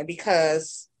stopped doing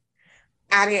because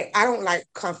I don't like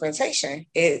confrontation.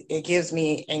 It gives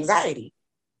me anxiety.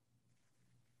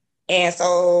 And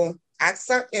so I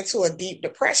sunk into a deep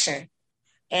depression.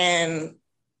 And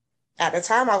at the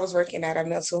time I was working at a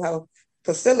mental health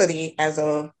facility as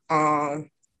a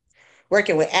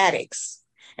working with addicts.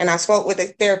 And I spoke with a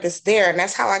therapist there, and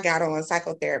that's how I got on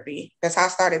psychotherapy. That's how I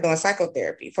started doing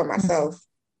psychotherapy for myself.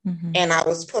 And I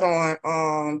was put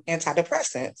on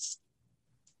antidepressants.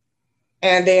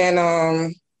 And then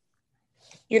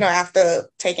after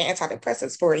taking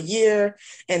antidepressants for a year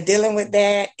and dealing with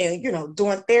that and,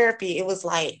 doing therapy, it was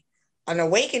like an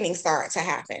awakening started to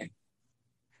happen.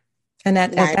 And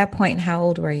at that point, how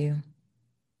old were you?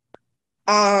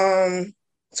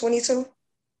 22.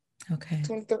 Okay.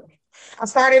 23. I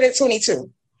started at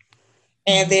 22.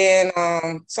 And then,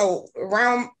 so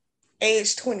around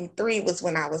age 23 was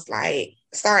when I was like,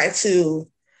 starting to,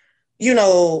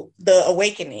 the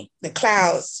awakening, the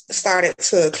clouds started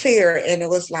to clear, and it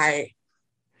was like,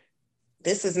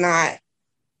 this is not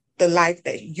the life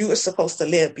that you are supposed to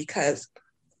live, because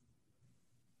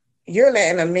you're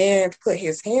letting a man put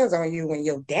his hands on you when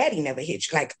your daddy never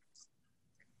hit you. Like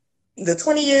the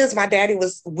 20 years my daddy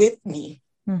was with me,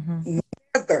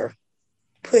 never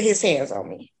put his hands on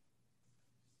me.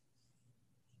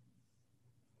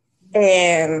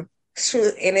 And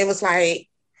it was like,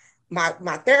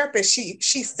 my therapist,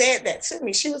 she said that to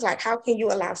me. She was like, how can you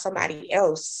allow somebody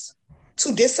else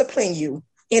to discipline you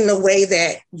in the way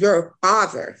that your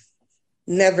father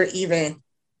never even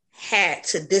had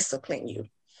to discipline you?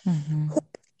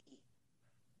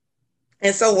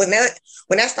 And so when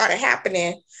that started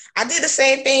happening, I did the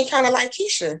same thing, kind of like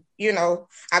Keisha.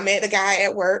 I met the guy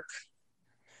at work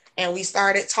and we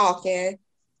started talking.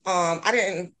 I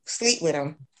didn't sleep with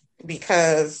him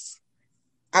because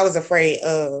I was afraid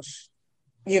of,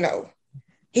 he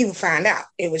would find out.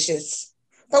 It was just,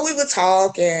 but we would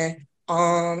talk, and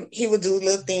he would do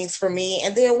little things for me.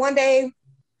 And then one day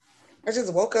I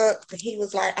just woke up and he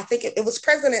was like, I think it was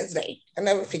President's Day. I'll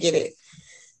never forget it.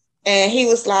 And he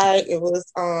was like, it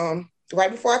was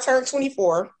right before I turned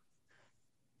 24.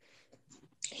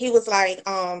 He was like,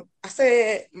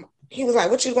 he was like,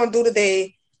 what you gonna do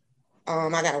today? I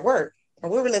gotta work.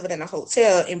 And we were living in a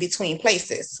hotel in between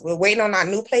places. We're waiting on our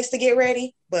new place to get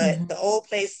ready, but the old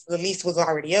place, the lease was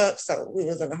already up, so we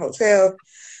was in a hotel.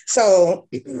 So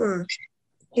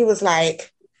he was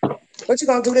like, what you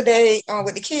gonna do today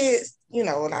with the kids? So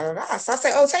I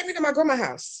said, oh, take me to my grandma's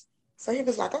house. So he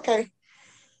was like, okay.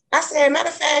 I said, matter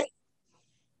of fact,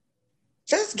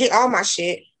 just get all my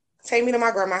shit, take me to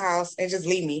my grandma's house, and just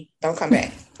leave me. Don't come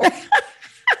back.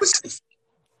 It was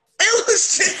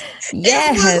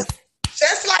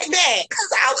just like that.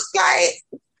 Because I was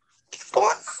like,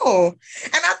 what's going on?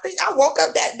 And I think I woke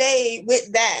up that day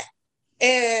with that.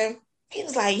 And he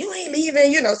was like, you ain't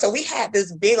leaving, So we had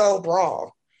this big old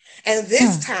brawl. And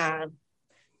this time,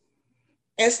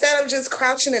 instead of just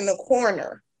crouching in the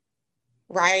corner,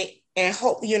 right, and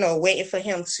hope, waiting for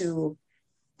him to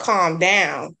calm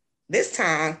down, this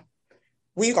time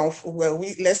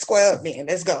let's square up then.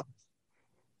 Let's go.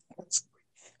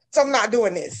 So I'm not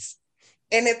doing this.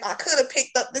 And if I could have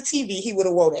picked up the TV, he would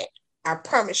have wore that. I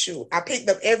promise you. I picked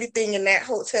up everything in that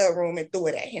hotel room and threw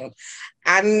it at him.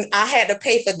 I had to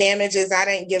pay for damages. I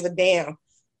didn't give a damn.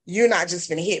 You're not just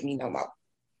gonna hit me no more.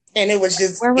 And it was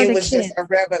just just a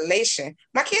revelation.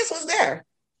 My kids was there.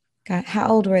 God, how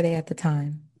old were they at the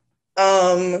time?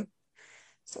 So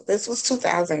this was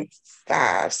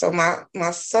 2005. So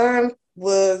my son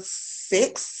was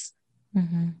 6.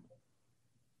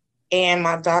 And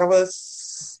my daughter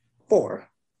was 4.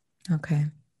 Okay.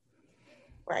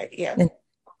 Right. Yeah.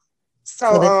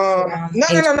 So no.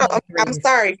 I'm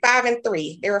sorry. 5 and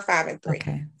 3. They were 5 and 3.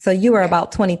 Okay. So you were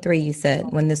about 23, you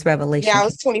said, when this revelation. Yeah, I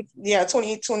was 20. Yeah,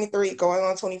 23, going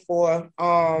on 24.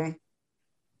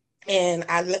 And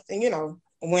I left, and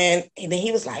then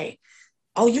he was like,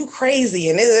 "Oh, you crazy?"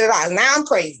 And now I'm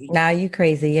crazy. Now you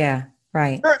crazy, yeah.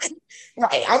 Right.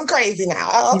 Right, I'm crazy now.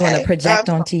 Oh, You want to okay. project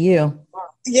onto you.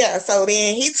 Yeah, so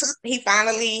then he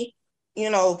finally,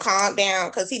 calmed down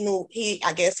because he knew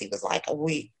I guess he was like a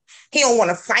week. He don't want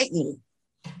to fight me,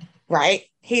 right?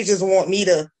 He just want me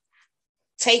to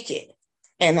take it.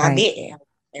 And I Right. didn't.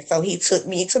 And so he took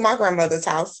me to my grandmother's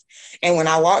house. And when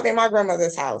I walked in my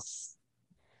grandmother's house,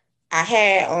 I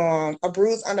had a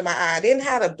bruise under my eye. I didn't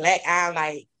have a black eye,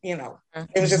 like,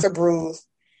 it was just a bruise.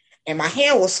 And my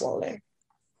hand was swollen.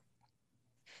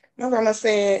 My grandma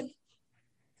said,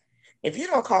 if you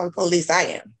don't call the police, I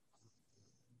am.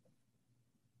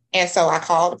 And so I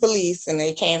called the police and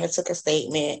they came and took a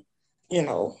statement,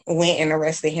 went and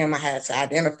arrested him. I had to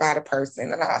identify the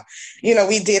person and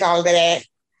we did all of that.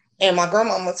 And my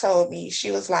grandmama told me,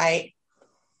 she was like,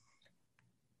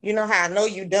 you know how I know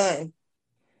you done?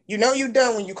 You know you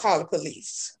done when you call the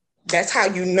police. That's how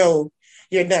you know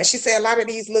you're done. She said a lot of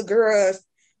these little girls,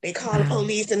 they call the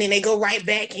police and then they go right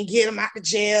back and get them out of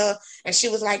jail. And she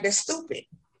was like, that's stupid.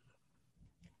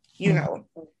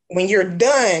 When you're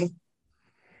done,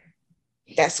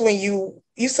 that's when you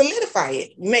solidify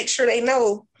it. You make sure they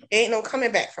know there ain't no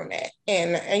coming back from that.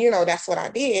 And that's what I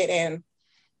did. And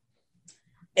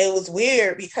it was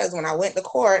weird because when I went to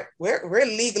court, we're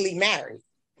legally married,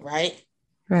 right?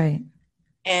 Right.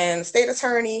 And the state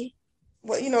attorney,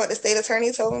 what the state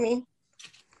attorney told me?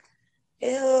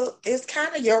 It's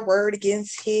kind of your word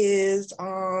against his.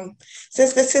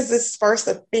 Since this is his first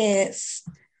offense,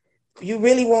 you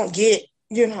really won't get,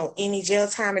 any jail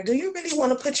time. And do you really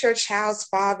want to put your child's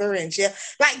father in jail?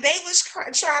 Like they was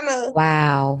trying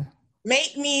to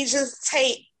make me just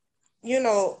take,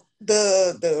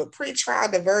 the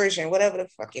pretrial diversion, whatever the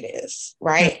fuck it is,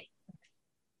 right?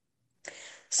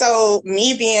 So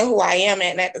me being who I am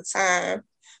at the time,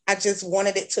 I just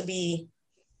wanted it to be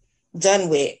done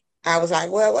with. I was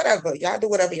like, well, whatever. Y'all do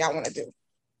whatever y'all want to do.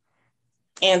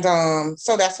 And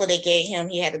so that's what they gave him.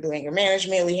 He had to do anger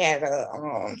management. We had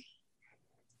a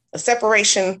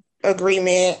separation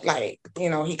agreement. Like,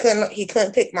 he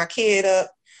couldn't pick my kid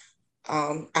up.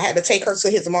 I had to take her to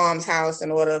his mom's house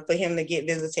in order for him to get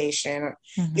visitation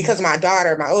because my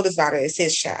oldest daughter is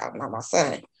his child, not my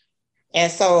son.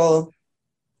 And so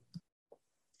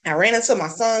I ran into my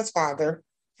son's father,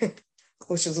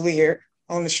 which was weird,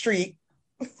 on the street,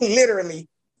 literally.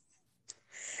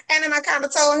 And then I kind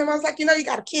of told him, I was like, you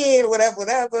got a kid,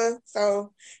 whatever.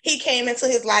 So he came into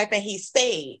his life and he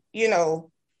stayed,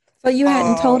 So you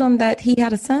hadn't told him that he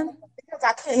had a son? Because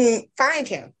I couldn't find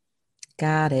him.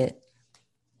 Got it.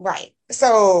 Right.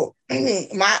 So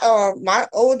my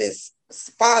oldest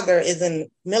father is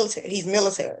in military. He's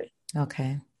military.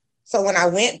 Okay. So when I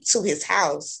went to his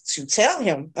house to tell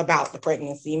him about the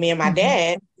pregnancy, me and my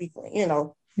dad,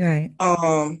 right.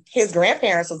 His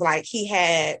grandparents was like, he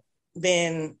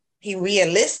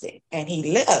re-enlisted and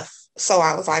he left. So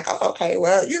I was like, oh, okay,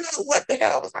 well, what the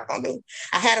hell was I gonna do?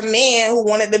 I had a man who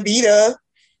wanted to be there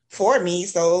for me,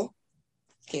 so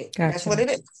that's what it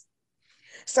is.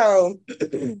 So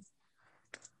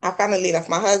I finally left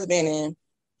my husband and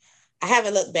I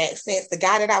haven't looked back since. The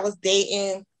guy that I was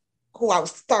dating, who I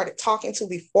started talking to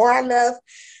before I left,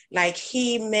 like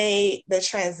he made the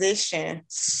transition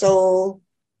so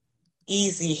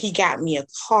easy. He got me a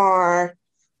car.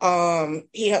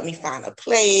 He helped me find a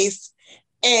place.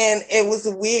 And it was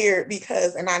weird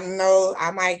because, and I know I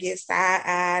might get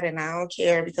side-eyed and I don't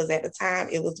care because at the time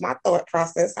it was my thought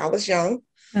process. I was young.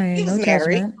 He was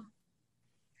married. Judgment.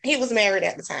 He was married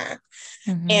at the time.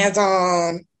 And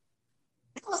I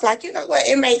was like, you know what?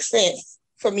 It makes sense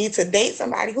for me to date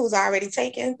somebody who's already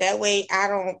taken. That way I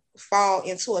don't fall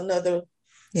into another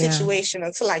situation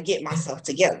until I get myself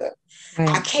together. Right.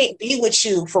 I can't be with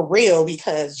you for real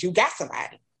because you got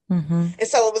somebody. And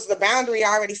so it was the boundary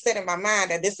already set in my mind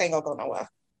that this ain't gonna go nowhere.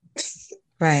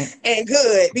 Right. And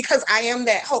good, because I am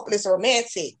that hopeless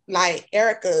romantic. Like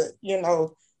Erica,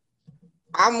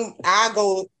 I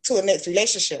go to a next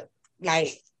relationship.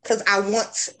 Like, because I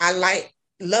like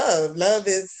love. Love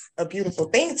is a beautiful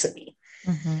thing to me.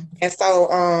 And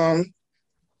so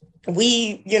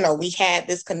we had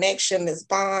this connection, this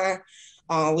bond.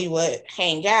 We would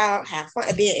hang out, have fun.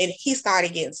 And then he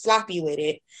started getting sloppy with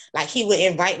it. Like he would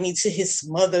invite me to his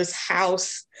mother's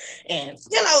house. And,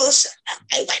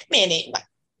 hey, wait a minute.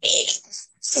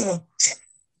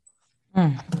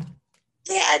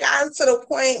 Yeah, I got to the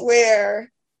point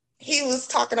where he was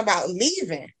talking about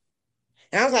leaving.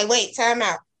 And I was like, wait, time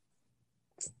out.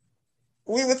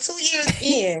 We were 2 years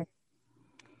in.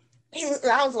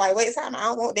 I was like, wait, time out. I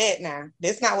don't want that now.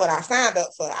 That's not what I signed up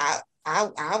for.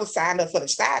 I was signed up for the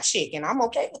side chick, and I'm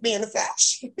okay with being the side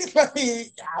chick.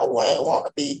 I don't want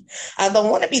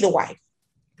to be the wife.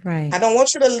 Right. I don't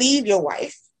want you to leave your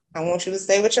wife. I want you to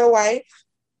stay with your wife.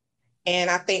 And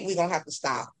I think we're going to have to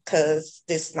stop because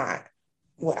this is not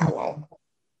what I want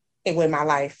with my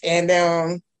life.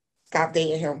 And stop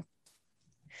dating him.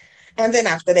 And then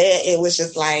after that, it was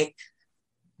just like,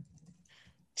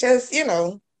 just,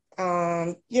 dating.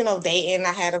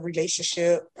 I had a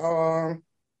relationship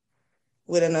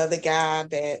with another guy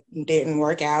that didn't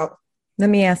work out. Let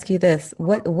me ask you this.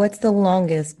 What's the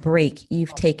longest break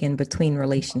you've taken between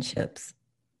relationships?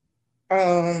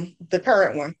 The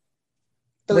current one,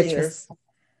 3 Which years. was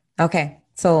okay.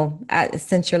 So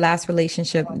since your last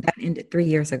relationship that ended 3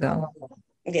 years ago.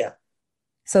 Yeah.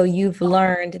 So you've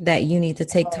learned that you need to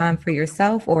take time for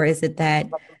yourself, or is it that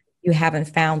you haven't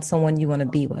found someone you want to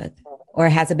be with? Or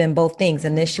has it been both things?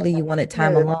 Initially you wanted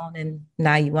time alone and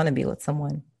now you want to be with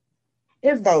someone?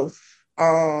 It's both.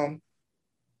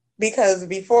 Because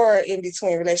before, in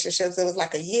between relationships, it was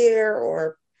like a year,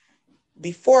 or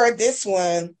before this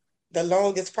one, the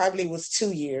longest probably was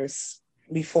 2 years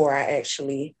before I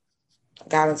actually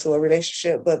got into a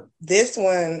relationship. But this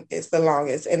one is the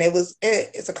longest, and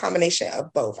it's a combination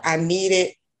of both. I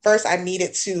needed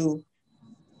to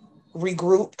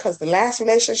regroup because the last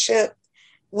relationship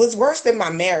was worse than my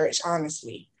marriage,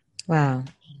 honestly. Wow.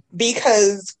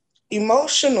 Because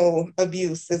emotional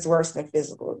abuse is worse than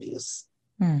physical abuse.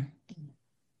 And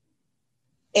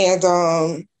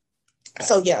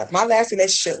so yeah, my last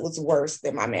relationship was worse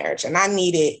than my marriage, and I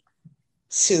needed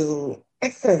to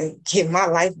get my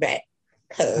life back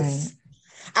because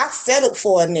I settled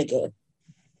for a nigga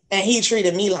and he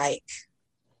treated me like,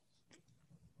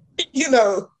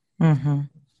 Mm-hmm.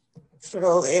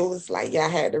 So it was like, yeah, I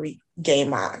had to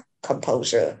regain my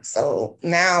composure. So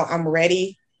now I'm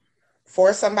ready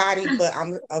for somebody, but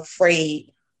I'm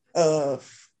afraid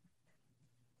of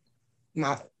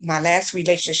my last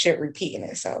relationship repeating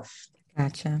itself.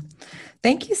 Gotcha.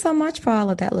 Thank you so much for all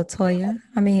of that, LaToya.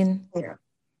 I mean, Yeah.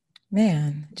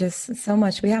 man, just so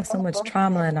much. We have so much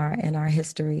trauma in our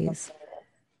histories.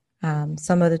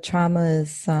 Some of the trauma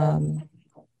is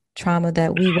trauma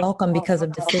that we welcome because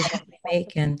of decisions we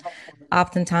make, and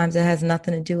oftentimes it has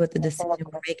nothing to do with the decision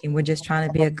we're making. We're just trying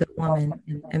to be a good woman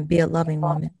and be a loving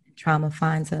woman. Trauma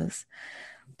finds us.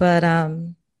 But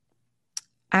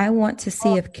I want to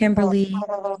see if Kimberly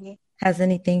has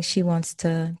anything she wants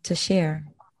to share.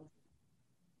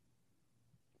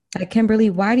 Kimberly,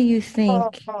 why do you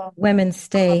think women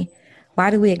stay? Why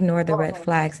do we ignore the red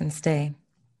flags and stay?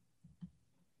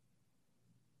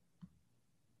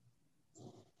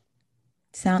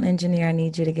 Sound engineer, I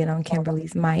need you to get on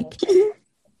Kimberly's mic.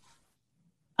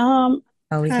 Oh,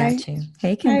 we Hi. got you. Hey,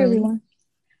 Hi, Kimberly. everyone.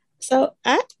 So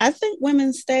I think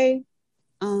women stay.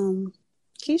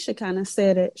 Keisha kind of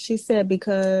said it. She said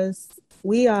because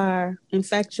we are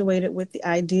infatuated with the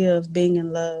idea of being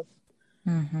in love.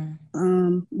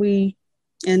 Mm-hmm. We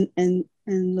and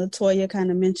LaToya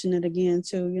kind of mentioned it again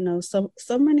too. You know, so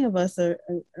many of us are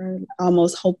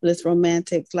almost hopeless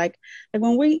romantics. Like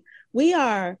when we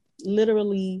are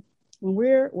literally, when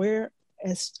we're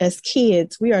as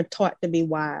kids, we are taught to be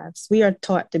wives. We are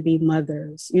taught to be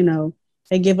mothers. You know,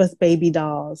 they give us baby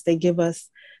dolls. They give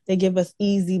us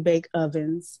easy bake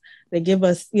ovens. They give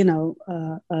us,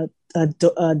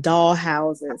 doll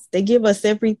houses. They give us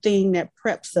everything that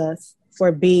preps us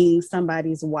for being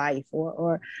somebody's wife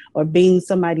or being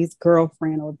somebody's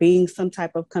girlfriend or being some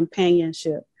type of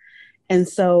companionship. And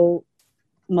so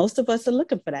most of us are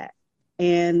looking for that.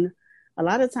 And a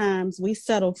lot of times we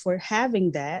settle for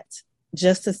having that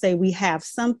just to say we have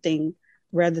something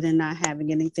rather than not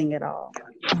having anything at all.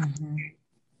 Mm-hmm.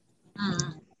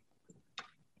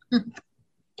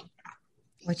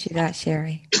 What you got,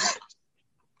 Sherry?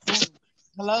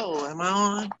 Hello, am I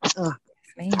on?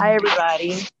 Yes, hi,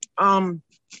 everybody.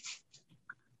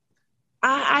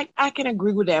 I can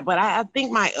agree with that, but I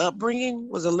think my upbringing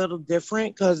was a little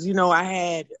different because, I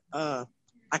had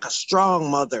like a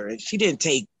strong mother and she didn't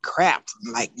take crap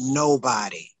from like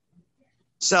nobody.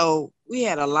 So we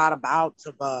had a lot of bouts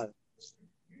of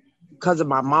because of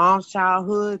my mom's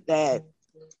childhood that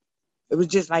it was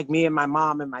just like me and my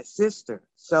mom and my sister.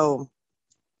 So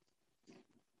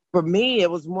for me,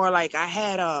 it was more like I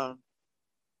had I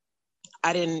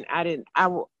didn't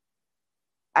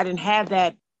have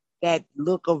that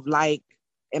look of like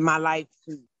in my life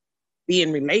to be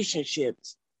in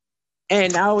relationships.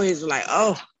 And I always like,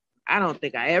 oh, I don't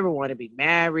think I ever want to be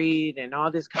married and all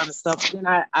this kind of stuff. Then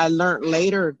I learned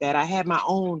later that I had my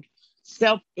own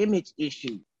self-image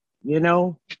issue,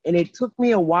 and it took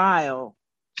me a while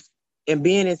in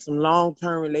being in some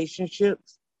long-term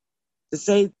relationships to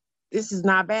say, this is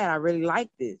not bad. I really like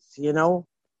this,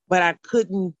 but I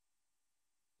couldn't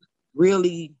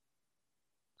really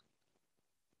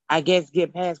I guess,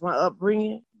 get past my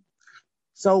upbringing.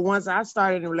 So once I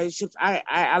started in relationships,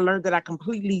 I learned that I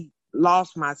completely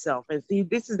lost myself. And see,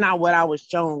 this is not what I was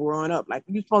shown growing up. Like,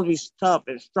 you're supposed to be tough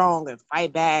and strong and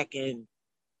fight back and,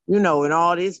 and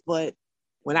all this. But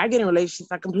when I get in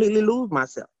relationships, I completely lose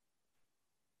myself.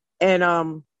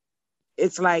 And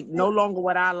it's like no longer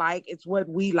what I like. It's what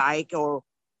we like, or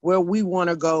where we want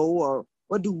to go, or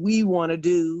what do we want to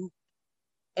do.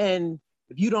 And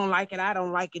if you don't like it, I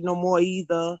don't like it no more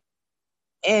either.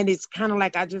 And it's kind of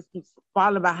like I just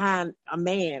falling behind a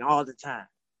man all the time.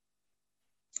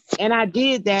 And I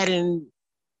did that, and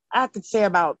I could say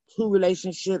about 2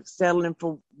 relationships, settling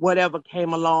for whatever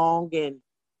came along, and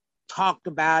talked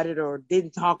about it or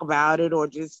didn't talk about it, or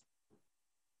just,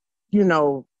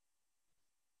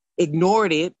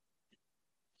 ignored it,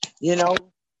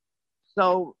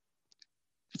 So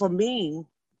for me,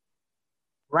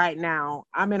 right now,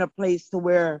 I'm in a place to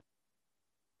where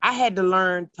I had to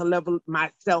learn to level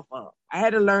myself up. I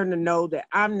had to learn to know that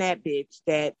I'm that bitch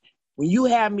that when you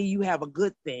have me, you have a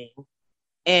good thing.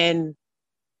 And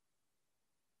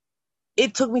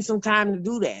it took me some time to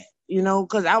do that,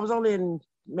 because I was only in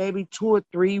maybe 2 or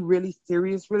 3 really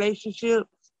serious relationships.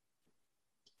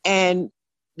 And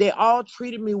they all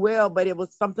treated me well, but it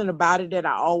was something about it that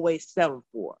I always settled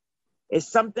for.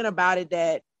 It's something about it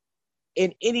that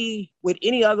with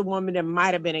any other woman, that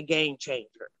might have been a game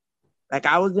changer. Like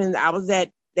I was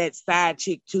that side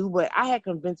chick too, but I had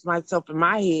convinced myself in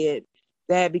my head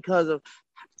that because of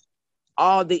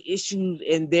all the issues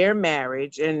in their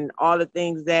marriage and all the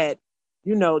things that,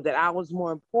 that I was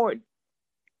more important.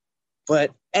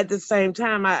 But at the same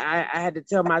time, I had to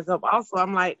tell myself also,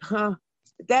 I'm like,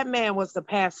 if that man was to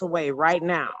pass away right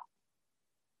now,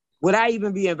 would I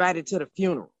even be invited to the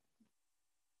funeral?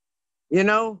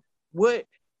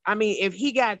 If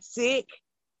he got sick,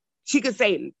 she could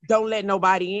say, don't let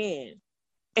nobody in.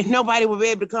 And nobody would be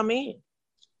able to come in.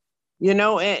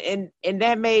 And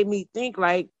that made me think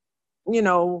like,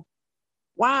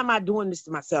 why am I doing this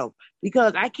to myself?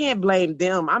 Because I can't blame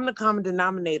them. I'm the common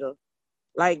denominator.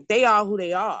 Like, they are who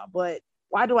they are. But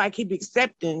why do I keep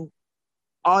accepting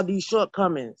all these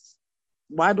shortcomings?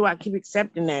 Why do I keep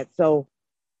accepting that? So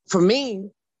for me,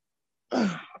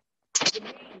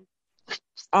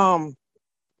 after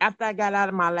I got out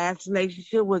of my last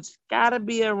relationship, which gotta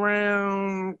be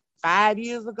around 5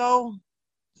 years ago,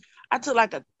 I took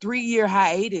like a 3-year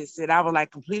hiatus, and I was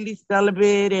like completely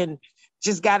celibate and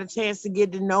just got a chance to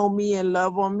get to know me and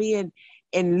love on me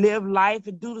and live life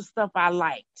and do the stuff I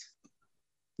liked.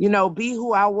 Be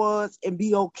who I was and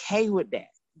be okay with that.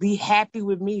 Be happy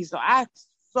with me. So I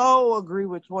so agree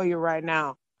with Toya right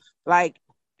now. Like,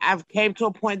 I've came to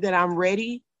a point that I'm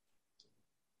ready,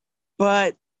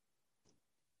 but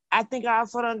I think I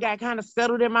also done got kind of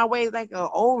settled in my ways like an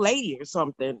old lady or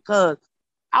something, because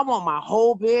I want my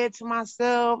whole bed to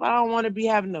myself. I don't want to be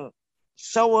having to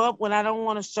show up when I don't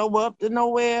want to show up to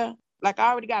nowhere. Like,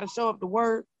 I already got to show up to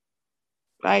work.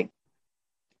 Like,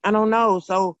 I don't know.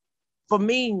 So for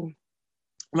me,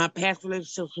 my past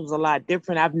relationships was a lot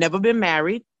different. I've never been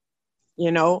married,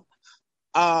 and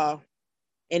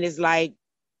it's like,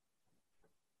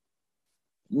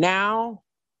 now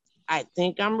I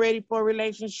think I'm ready for a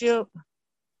relationship,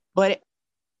 but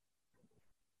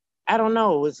I don't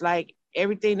know. It's like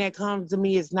everything that comes to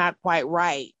me is not quite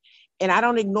right. And I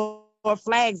don't ignore red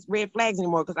flags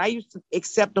anymore, because I used to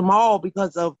accept them all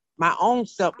because of my own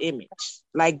self-image.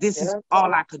 Like, this is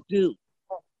all I could do.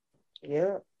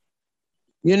 Yeah.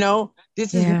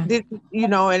 This is,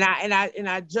 and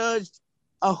I judged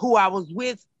who I was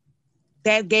with.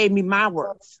 That gave me my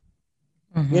worth,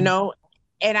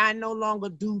 and I no longer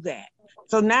do that.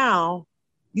 So now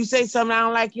you say something I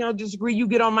don't like, disagree, you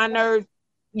get on my nerves,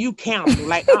 you cancel.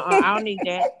 Like, I don't need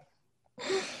that.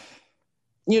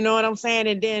 You know what I'm saying?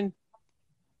 And then,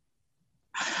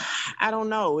 I don't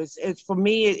know. It's for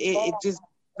me, it just,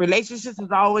 relationships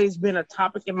has always been a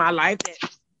topic in my life that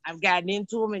I've gotten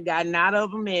into them and gotten out of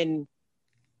them, and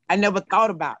I never thought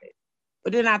about it.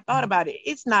 But then I thought about it.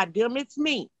 It's not them, it's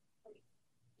me.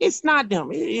 It's not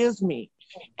them, it is me.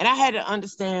 And I had to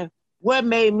understand what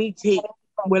made me tick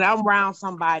when I'm around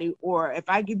somebody, or if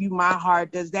I give you my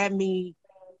heart, does that mean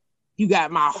you got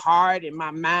my heart and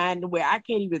my mind where I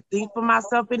can't even think for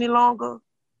myself any longer?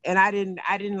 And I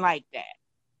didn't like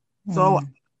that. So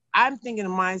I'm thinking to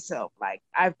myself, like,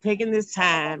 I've taken this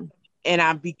time and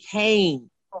I became,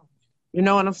 you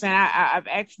know what I'm saying? I've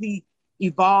actually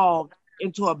evolved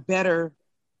into a better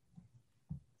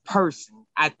person,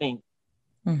 I think,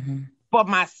 for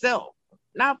myself.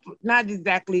 Not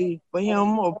exactly for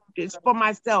him, or it's for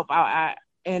myself.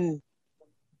 And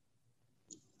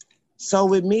so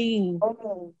with me,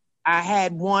 I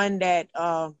had one that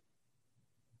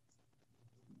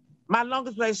my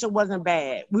longest relationship wasn't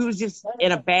bad. We was just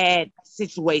in a bad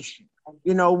situation.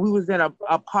 You know, we was in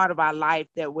a part of our life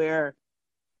that where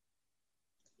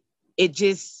it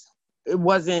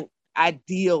wasn't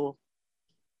ideal,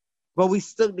 but we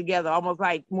stuck together almost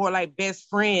like more like best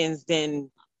friends than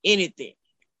anything.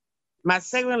 My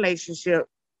second relationship,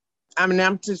 I mean,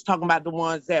 I'm just talking about the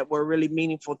ones that were really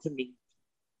meaningful to me.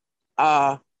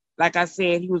 Like I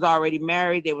said, he was already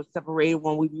married. They were separated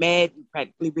when we met. We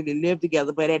practically really lived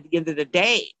together. But at the end of the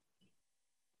day,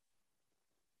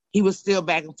 he was still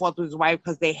back and forth with his wife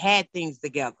because they had things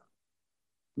together,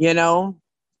 you know?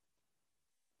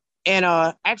 And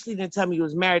actually didn't tell me he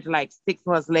was married till like 6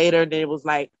 months later. Then it was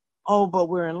like, oh, but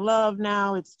we're in love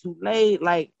now. It's too late.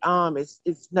 Like,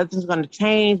 it's nothing's gonna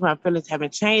change. My feelings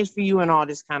haven't changed for you and all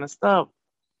this kind of stuff.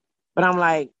 But I'm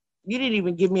like, you didn't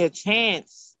even give me a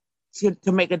chance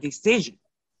to make a decision.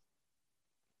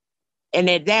 And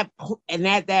at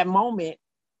that moment,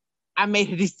 I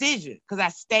made a decision because I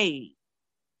stayed.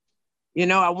 You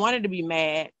know, I wanted to be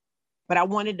mad, but I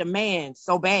wanted the man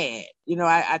so bad. You know,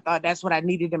 I thought that's what I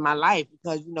needed in my life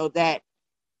because, you know, that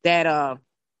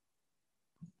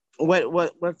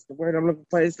what's the word I'm looking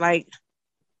for? It's like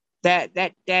that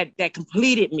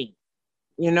completed me.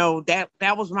 You know, that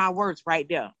was my words right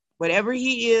there. Whatever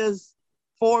he is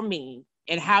for me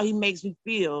and how he makes me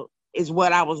feel is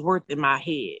what I was worth in my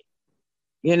head.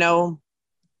 You know?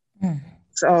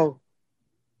 So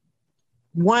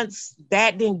once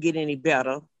that didn't get any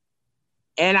better,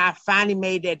 and I finally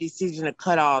made that decision to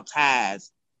cut all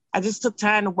ties, I just took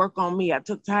time to work on me. I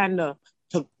took time to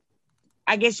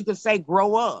I guess you could say,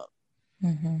 grow up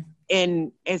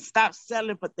and stop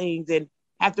settling for things and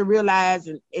have to realize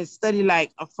and study,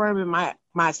 like affirming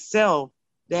myself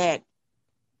that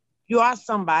you are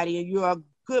somebody and you're a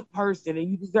good person and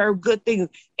you deserve good things.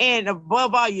 And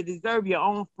above all, you deserve your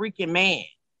own freaking man,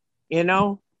 you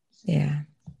know? Yeah.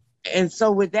 And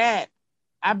so with that,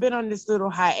 I've been on this little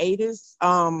hiatus.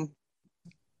 For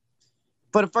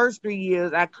the first 3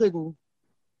 years, I couldn't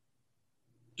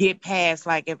get past,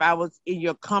 like, if I was in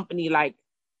your company, like,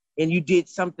 and you did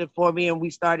something for me and we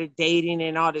started dating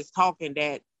and all this talking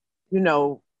that, you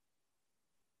know,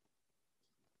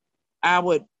 I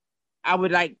would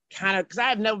like kind of, because I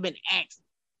have never been asked.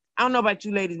 I don't know about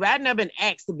you ladies, but I've never been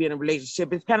asked to be in a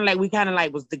relationship. It's kind of like we kind of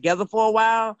like was together for a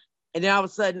while, and then all of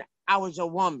a sudden I was your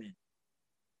woman.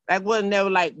 Like, wasn't never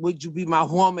like, would you be my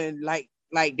woman? Like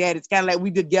that. It's kind of like we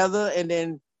together, and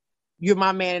then you're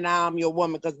my man and I'm your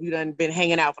woman because we done been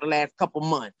hanging out for the last couple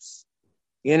months,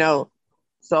 you know?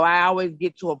 So I always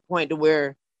get to a point to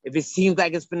where if it seems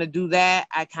like it's going to do that,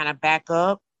 I kind of back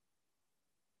up.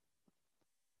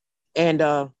 And,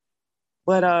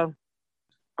 but I'm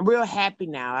real happy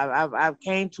now. I've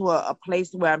came to a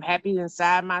place where I'm happy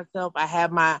inside myself. I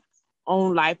have my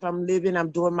own life I'm living.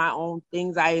 I'm doing my own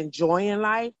things I enjoy in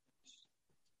life.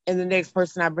 And the next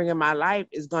person I bring in my life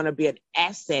is going to be an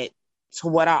asset to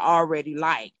what I already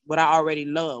like, what I already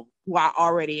love, who I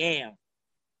already am.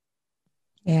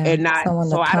 Yeah. And not someone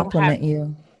so to I don't compliment have,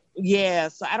 you. yeah.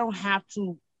 So I don't have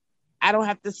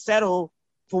to settle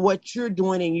for what you're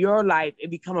doing in your life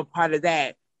and become a part of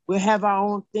that. We'll have our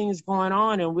own things going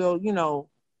on and we'll, you know,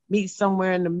 meet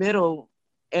somewhere in the middle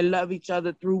and love each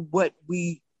other through what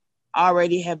we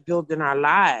already have built in our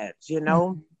lives, you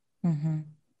know?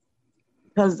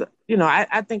 Because, you know,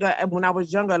 I think when I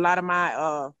was younger, a lot of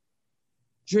my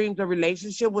dreams of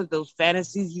relationship was those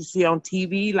fantasies you see on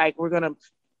TV, like we're going to,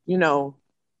 you know,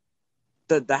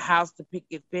 the house to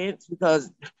picket fence,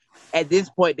 because at this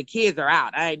point the kids are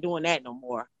out. I ain't doing that no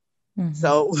more.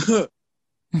 So,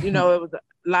 you know, it was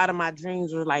a lot of my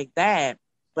dreams were like that,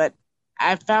 but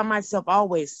I found myself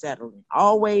always settling,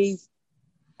 always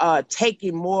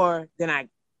taking more than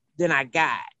I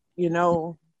got, you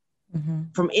know,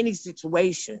 from any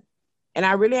situation. And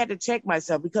I really had to check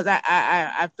myself because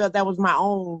I felt that was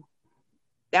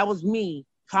that was me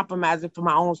compromising for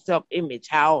my own self-image,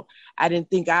 how I didn't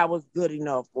think I was good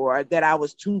enough or that I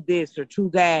was too this or too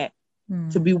that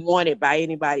to be wanted by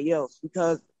anybody else,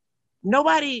 because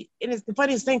nobody, and it's the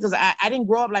funniest thing because I didn't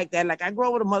grow up like that. Like, I grew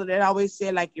up with a mother that always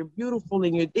said, like, you're beautiful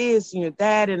and you're this and you're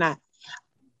that. And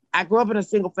I grew up in a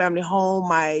single family home.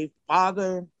 My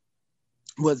father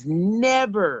was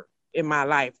never in my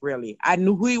life, really. I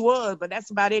knew who he was, but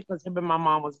that's about it because him and my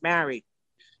mom was married.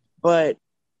 But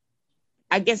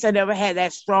I guess I never had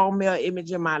that strong male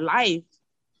image in my life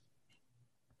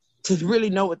to really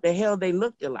know what the hell they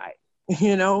looked like,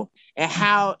 you know, and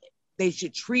how they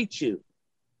should treat you.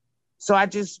 So I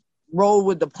just roll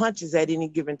with the punches at any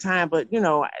given time. But, you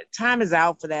know, time is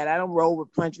out for that. I don't roll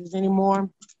with punches anymore.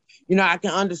 I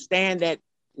can understand that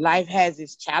life has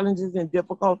its challenges and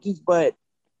difficulties, but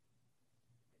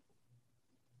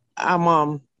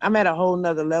I'm at a whole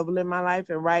nother level in my life.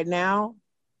 And right now,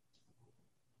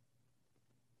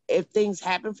 if things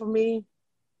happen for me,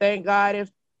 thank God.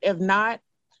 If not,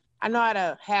 I know how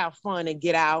to have fun and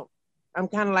get out. I'm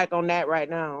kind of like on that right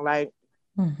now. Like,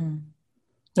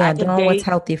 Yeah, I can doing what's date.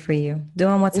 healthy for you,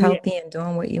 doing what's Yeah, healthy and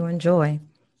doing what you enjoy.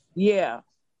 yeah.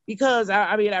 Because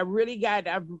I mean,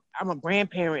 I'm a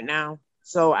grandparent now.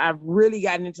 So I've really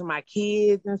gotten into my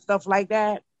kids and stuff like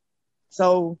that.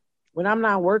 So when I'm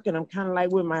not working, I'm kind of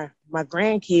like with my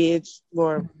grandkids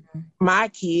or my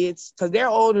kids, because they're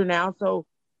older now. So,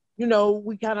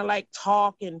 we kind of like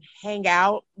talk and hang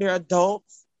out. They're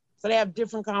adults. So they have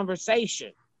different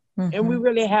conversation. And we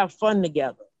really have fun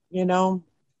together,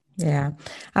 Yeah.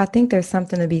 I think there's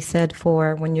something to be said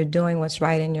for when you're doing what's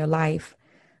right in your life,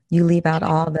 you leave out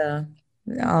all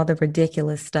the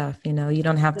ridiculous stuff, you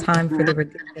don't have time for the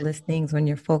ridiculous things when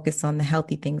you're focused on the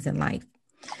healthy things in life.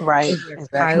 Right. If you're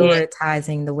Exactly. Yeah,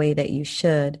 prioritizing the way that you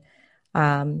should,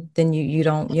 then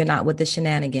you're not with the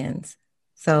shenanigans.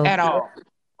 So at all.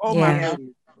 Oh my yeah,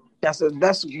 Yeah.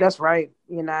 goodness. That's right.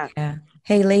 You're not. yeah.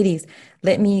 Hey ladies,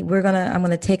 I'm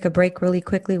gonna take a break really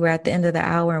quickly. We're at the end of the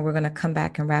hour and we're gonna come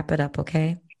back and wrap it up,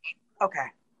 okay? Okay.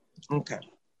 Okay.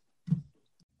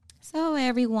 So,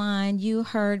 everyone, you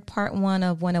heard part one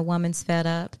of When a Woman's Fed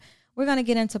Up. We're going to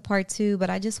get into part two, but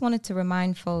I just wanted to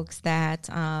remind folks that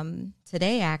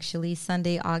today, actually,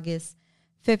 Sunday, August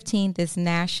 15th, is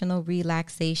National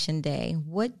Relaxation Day.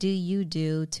 What do you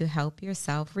do to help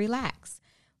yourself relax?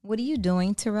 What are you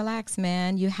doing to relax,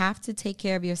 man? You have to take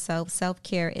care of yourself.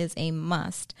 Self-care is a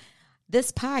must.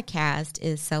 This podcast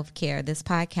is self-care. This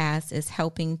podcast is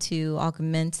helping to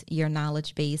augment your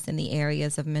knowledge base in the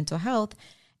areas of mental health,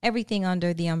 everything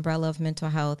under the umbrella of mental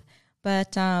health.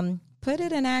 But put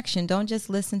it in action. Don't just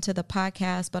listen to the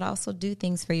podcast, but also do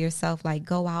things for yourself, like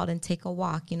go out and take a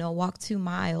walk, walk 2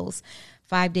 miles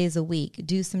 5 days a week,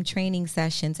 do some training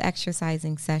sessions,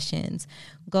 exercising sessions,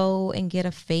 go and get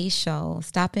a facial,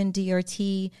 stop in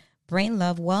DRT Brain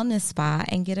Love Wellness Spa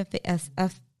and get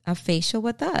a facial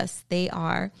with us. They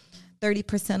are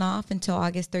 30% off until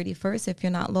August 31st. If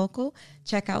you're not local,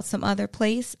 check out some other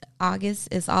place. August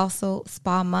is also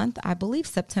spa month. I believe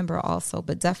September also,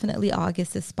 but definitely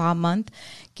August is spa month.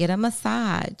 Get a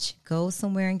massage. Go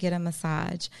somewhere and get a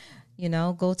massage.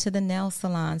 Go to the nail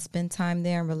salon, spend time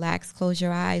there and relax. Close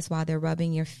your eyes while they're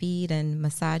rubbing your feet and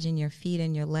massaging your feet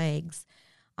and your legs.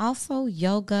 Also,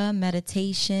 yoga,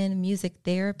 meditation, music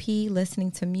therapy, listening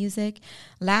to music,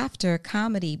 laughter,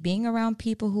 comedy, being around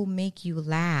people who make you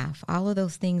laugh. All of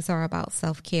those things are about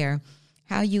self-care.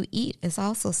 How you eat is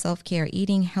also self-care.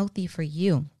 Eating healthy for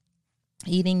you.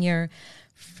 Eating your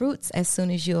fruits as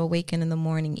soon as you awaken in the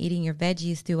morning. Eating your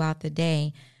veggies throughout the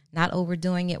day. Not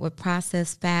overdoing it with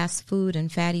processed fast food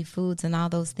and fatty foods and all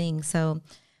those things. So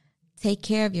take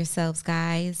care of yourselves,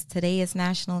 guys. Today is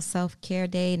National Self-Care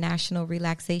Day, National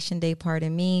Relaxation Day,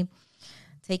 pardon me.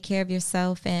 Take care of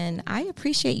yourself, and I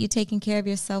appreciate you taking care of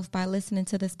yourself by listening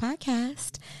to this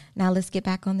podcast. Now let's get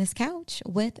back on this couch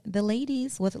with the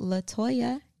ladies, with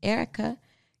Latoya, Erica,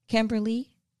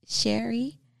 Kimberly,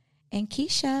 Sherry, and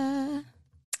Keisha.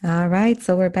 All right,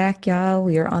 so we're back, y'all.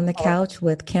 We are on the couch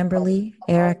with Kimberly,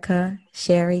 Erica,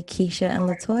 Sherry, Keisha, and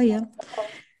Latoya.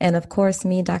 And of course,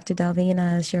 me, Dr.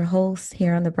 Delvina, as your host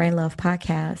here on the Brain Love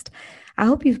Podcast. I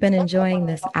hope you've been enjoying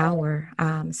this hour.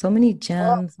 So many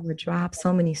gems were dropped,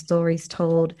 so many stories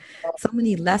told, so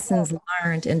many lessons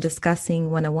learned in discussing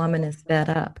when a woman is fed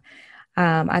up.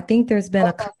 I think there's been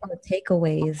a couple of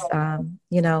takeaways.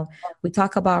 We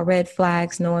talk about red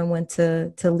flags, knowing when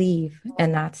to leave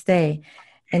and not stay.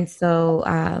 And so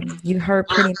you heard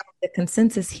pretty much the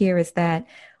consensus here is that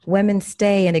women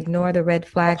stay and ignore the red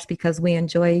flags because we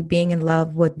enjoy being in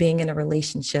love with being in a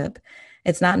relationship.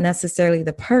 It's not necessarily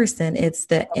the person, it's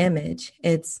the image.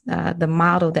 It's the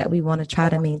model that we want to try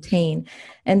to maintain.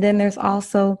 And then there's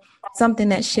also something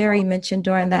that Sherry mentioned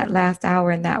during that last hour,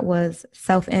 and that was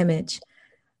self-image.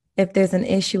 If there's an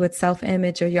issue with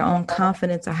self-image or your own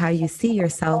confidence or how you see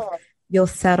yourself, you'll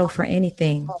settle for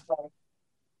anything.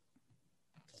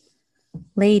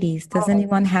 Ladies, does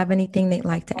anyone have anything they'd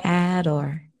like to add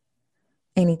or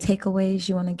any takeaways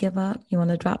you want to give up? You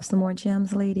want to drop some more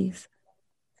gems, ladies?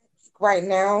 Right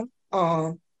now,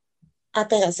 I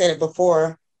think I said it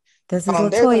before. This is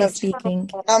Latoya speaking.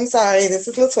 I'm sorry, this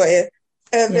is Latoya.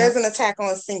 There's an attack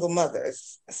on single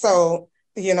mothers. So,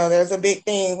 there's a big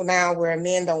thing now where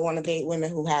men don't want to date women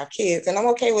who have kids. And I'm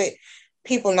okay with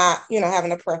people not,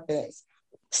 having a preference.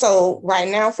 So right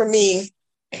now for me,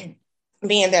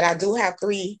 being that I do have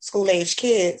 3 school-age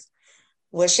kids,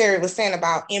 what Sherry was saying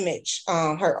about image,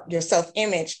 your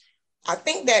self-image, I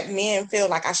think that men feel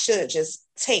like I should just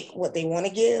take what they want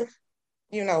to give.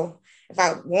 You know, if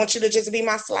I want you to just be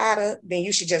my slider, then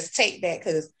you should just take that,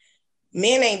 because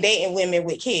men ain't dating women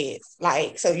with kids.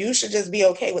 Like, so you should just be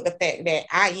okay with the fact that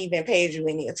I even paid you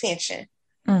any attention.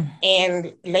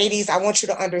 And ladies, I want you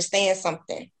to understand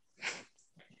something.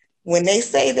 When they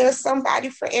say there's somebody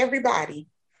for everybody,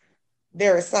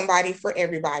 there is somebody for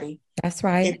everybody. That's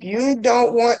right. If you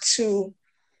don't want to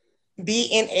be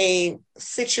in a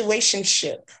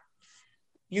situationship,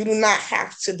 you do not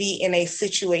have to be in a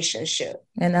situationship.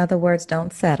 In other words,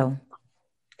 don't settle.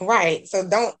 Right. So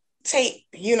don't take,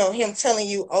 him telling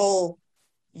you, oh,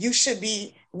 you should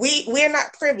be, we're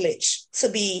not privileged to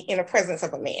be in the presence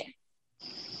of a man.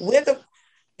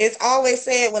 It's always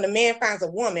said when a man finds a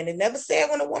woman. It never said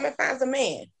when a woman finds a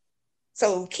man.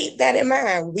 So keep that in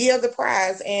mind. We are the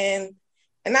prize. And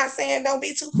I'm not saying don't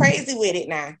be too crazy with it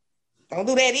now. Don't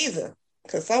do that either.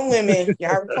 Because some women,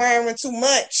 y'all requiring too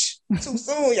much too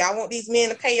soon. Y'all want these men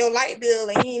to pay your light bill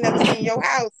and he ain't never seen your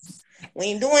house. We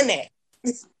ain't doing that.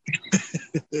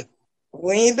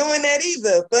 We ain't doing that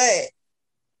either.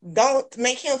 But don't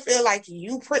make him feel like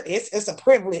it's a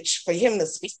privilege for him to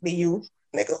speak to you.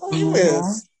 Nigga, who you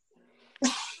is?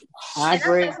 I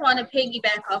agree. I just want to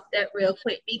piggyback off that real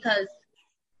quick because.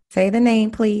 Say the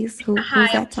name, please. Who's Hi,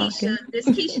 I'm that talking? Keisha. This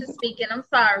is Keisha speaking. I'm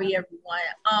sorry, everyone.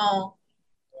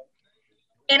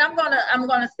 And I'm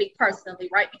gonna speak personally,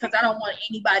 right? Because I don't want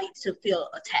anybody to feel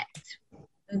attacked.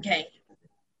 Okay.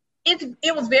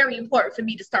 It was very important for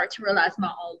me to start to realize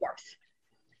my own worth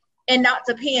and not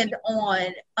depend on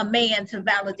a man to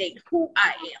validate who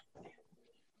I am.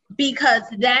 Because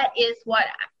that is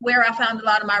where I found a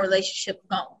lot of my relationships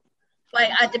going. Like,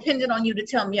 I depended on you to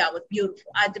tell me I was beautiful.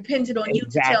 I depended on you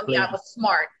to tell me I was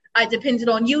smart. I depended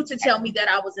on you to tell me that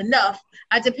I was enough.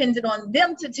 I depended on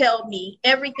them to tell me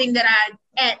everything that I,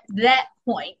 at that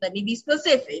point, let me be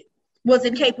specific, was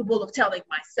incapable of telling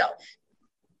myself.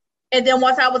 And then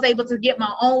once I was able to get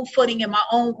my own footing and my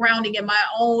own grounding and my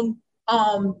own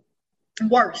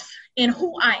worth in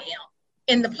who I am,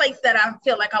 in the place that I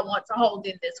feel like I want to hold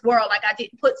in this world, like I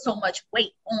didn't put so much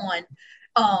weight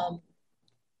on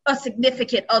a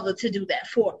significant other to do that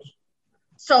for me.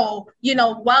 So,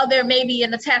 while there may be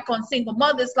an attack on single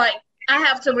mothers, like, I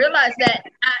have to realize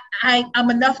that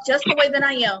I'm enough just the way that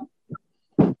I am,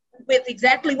 with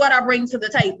exactly what I bring to the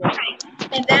table.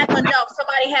 And that enough,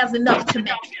 somebody has enough to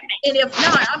make. And if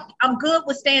not, I'm good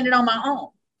with standing on my own,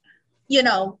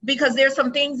 because there's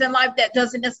some things in life that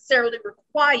doesn't necessarily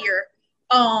require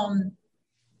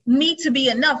me to be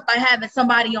enough by having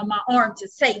somebody on my arm to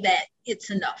say that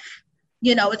it's enough.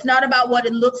 It's not about what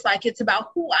it looks like. It's about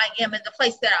who I am and the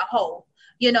place that I hold,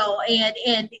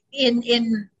 and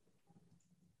in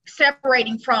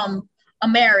separating from a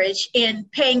marriage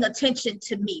and paying attention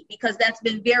to me, because that's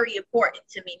been very important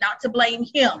to me, not to blame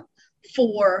him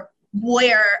for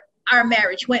where our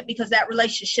marriage went, because that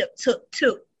relationship took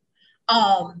two.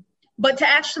 But to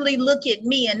actually look at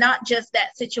me and not just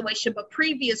that situation, but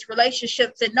previous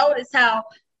relationships, and notice how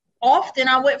often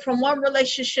I went from one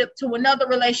relationship to another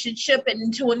relationship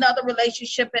and to another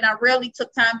relationship, and I really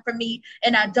took time for me,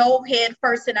 and I dove head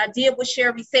first, and I did what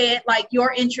Sherry said, like,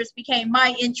 your interest became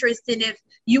my interest, and if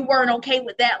you weren't okay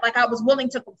with that, like, I was willing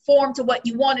to conform to what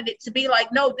you wanted it to be.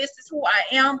 Like, no, this is who I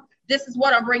am. This is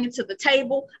what I'm bringing to the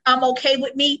table. I'm okay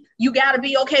with me. You got to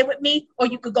be okay with me, or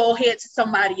you could go ahead to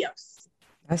somebody else.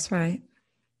 That's right.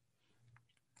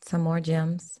 Some more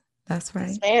gems. That's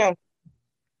right. Damn.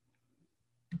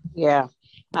 Yeah,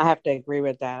 I have to agree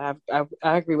with that.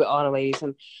 I agree with all the ladies.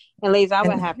 And ladies, I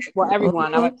would have to, well,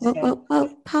 everyone, I would say.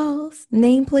 Pause.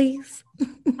 Name, please.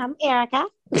 I'm Erica.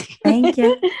 Thank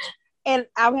you. And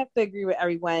I would have to agree with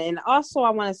everyone. And also,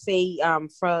 I want to say,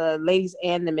 for ladies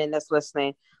and the men that's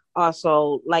listening,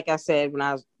 also, like I said, when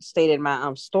I stated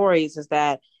my stories, is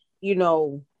that,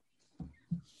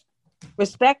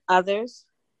 respect others,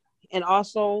 and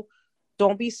also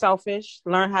don't be selfish.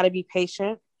 Learn how to be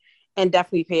patient. And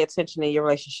definitely pay attention in your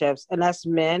relationships. And that's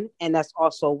men, and that's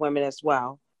also women as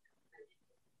well.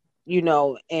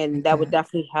 And that would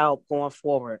definitely help going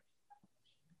forward.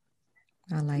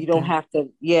 I like you don't that. have to,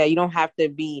 you don't have to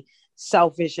be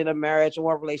selfish in a marriage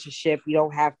or a relationship. You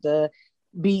don't have to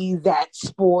be that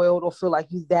spoiled or feel like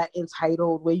you're that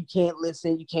entitled where you can't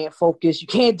listen, you can't focus, you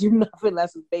can't do nothing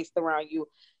unless it's based around you.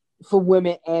 For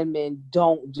women and men,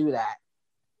 don't do that.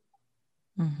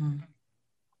 Mm-hmm.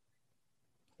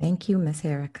 Thank you, Miss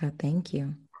Erica. Thank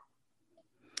you.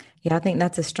 Yeah, I think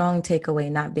that's a strong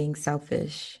takeaway, not being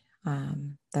selfish.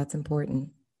 That's important.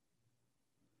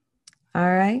 All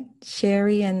right.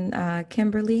 Sherry and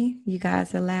Kimberly, you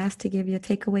guys are last to give your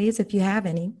takeaways if you have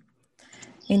any.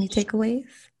 Any takeaways?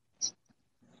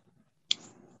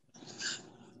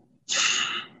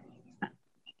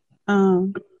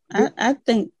 I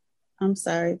think, I'm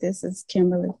sorry, this is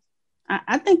Kimberly.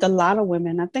 I think a lot of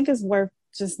women, I think it's worth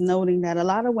just noting that a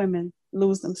lot of women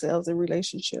lose themselves in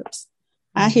relationships.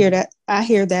 I hear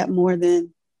that more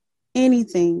than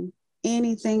anything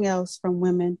else from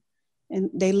women. And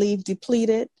they leave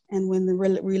depleted. And when the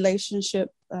relationship,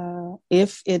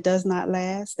 if it does not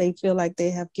last, they feel like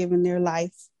they have given their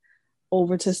life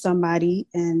over to somebody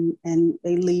and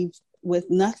they leave with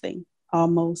nothing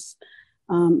almost.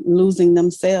 Losing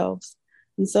themselves.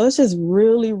 And so it's just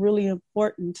really, really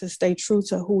important to stay true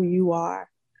to who you are.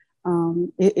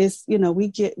 It's,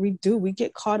 we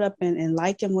get caught up in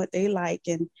liking what they like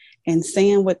and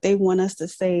saying what they want us to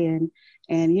say.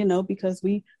 And because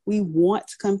we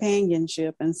want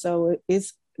companionship. And so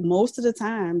it's most of the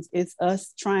times it's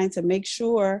us trying to make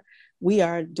sure we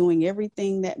are doing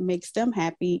everything that makes them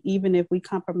happy, even if we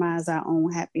compromise our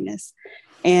own happiness.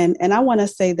 And I want to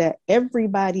say that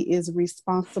everybody is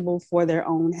responsible for their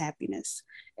own happiness.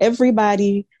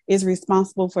 Everybody is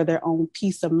responsible for their own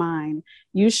peace of mind.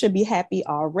 You should be happy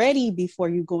already before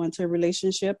you go into a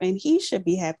relationship, and he should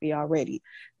be happy already,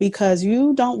 because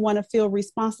you don't want to feel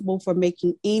responsible for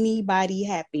making anybody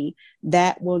happy.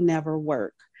 That will never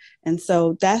work. And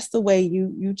so that's the way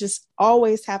you just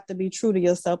always have to be true to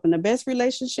yourself. And the best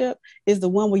relationship is the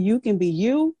one where you can be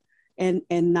you and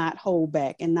not hold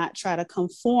back and not try to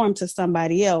conform to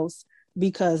somebody else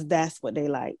because that's what they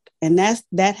like. And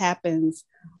that happens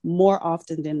more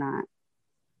often than not.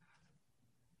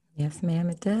 Yes, ma'am,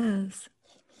 it does.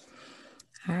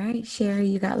 All right, Sherry,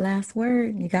 you got last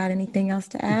word. You got anything else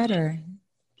to add, or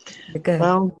you're good?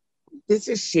 Well, this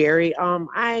is Sherry.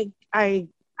 I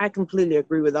completely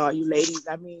agree with all you ladies.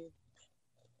 I mean,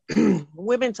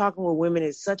 women talking with women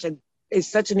is such an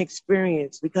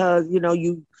experience, because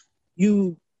you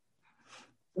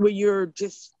when you're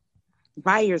just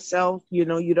by yourself, you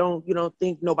don't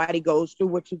think nobody goes through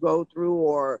what you go through,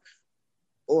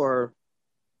 or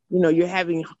you're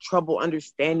having trouble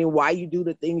understanding why you do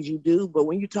the things you do. But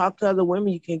when you talk to other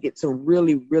women, you can get some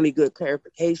really, really good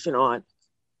clarification on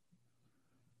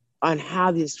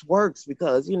how this works,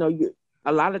 because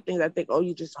a lot of things I think, oh,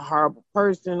 you're just a horrible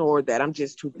person, or that I'm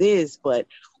just too this. But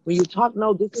when you talk,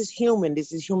 no, this is human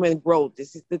growth.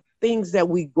 This is the things that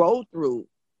we go through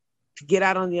to get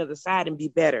out on the other side and be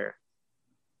better.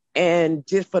 And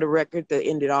just for the record, to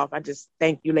end it off, I just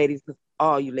thank you ladies, because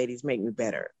all you ladies make me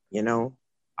better.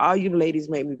 All you ladies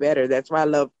make me better. That's why I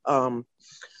love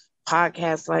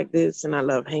podcasts like this, and I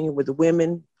love hanging with the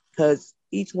women, because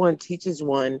each one teaches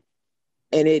one,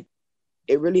 and it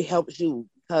really helps you,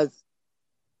 because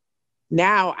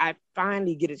now I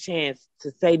finally get a chance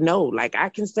to say no. Like, I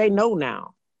can say no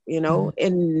now,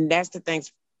 and that's the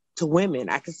thanks to women.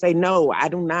 I can say, no, I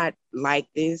do not like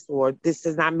this, or this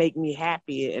does not make me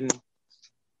happy. And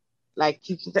like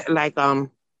she said,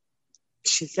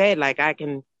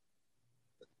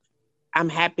 I'm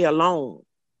happy alone.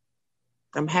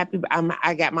 I'm happy.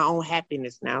 I got my own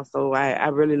happiness now. So I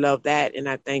really love that. And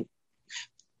I thank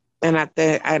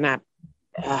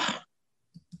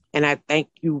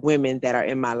you women that are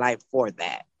in my life for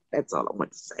that. That's all I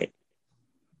want to say.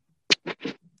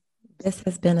 This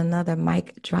has been another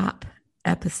mic drop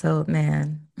episode,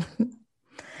 man.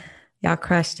 Y'all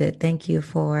crushed it. Thank you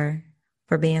for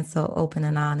being so open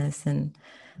and honest and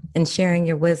sharing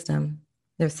your wisdom.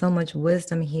 There's so much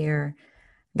wisdom here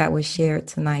that was shared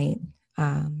tonight.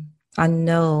 I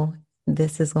know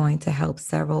this is going to help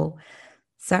several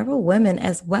women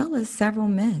as well as several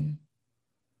men,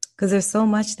 because there's so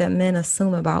much that men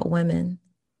assume about women.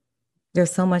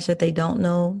 There's so much that they don't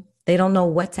know. They don't know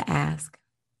what to ask.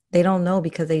 They don't know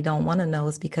because they don't want to know.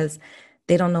 It's because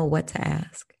they don't know what to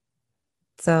ask.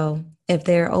 So if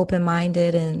they're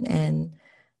open-minded and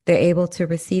they're able to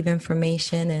receive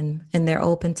information and they're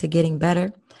open to getting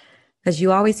better, because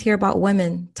you always hear about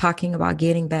women talking about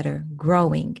getting better,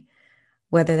 growing,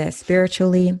 whether that's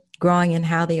spiritually, growing in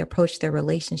how they approach their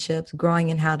relationships, growing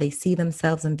in how they see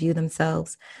themselves and view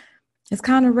themselves. It's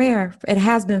kind of rare. It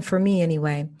has been for me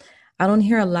anyway. I don't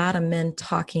hear a lot of men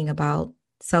talking about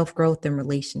self-growth in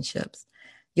relationships.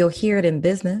 You'll hear it in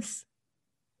business,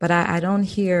 but I don't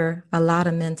hear a lot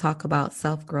of men talk about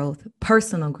self-growth,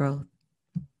 personal growth.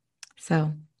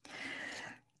 So,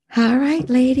 all right,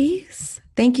 ladies,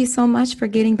 thank you so much for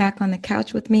getting back on the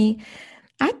couch with me.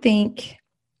 I think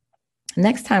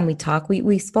next time we talk,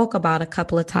 we spoke about a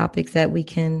couple of topics that we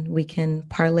can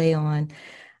parlay on.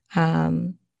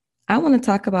 I want to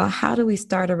talk about, how do we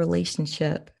start a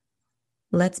relationship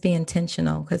Let's be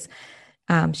intentional. Because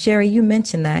Sherry, you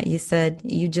mentioned that. You said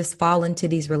you just fall into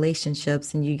these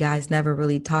relationships and you guys never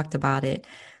really talked about it.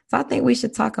 So I think we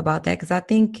should talk about that, because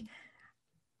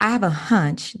I have a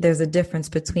hunch there's a difference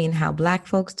between how Black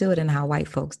folks do it and how white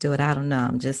folks do it. I don't know.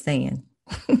 I'm just saying.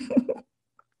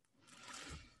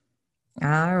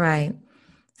 All right.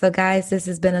 So guys, this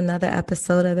has been another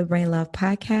episode of the Brain Love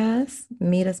Podcast.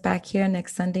 Meet us back here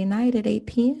next Sunday night at 8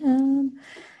 p.m.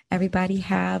 Everybody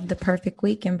have the perfect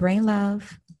week in Brain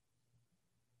Love.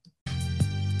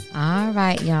 All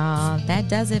right, y'all. That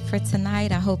does it for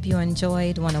tonight. I hope you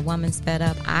enjoyed When a Woman's Fed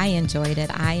Up. I enjoyed it.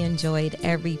 I enjoyed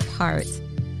every part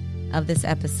of this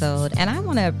episode. And I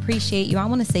want to appreciate you. I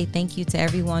want to say thank you to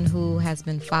everyone who has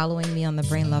been following me on the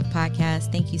Brain Love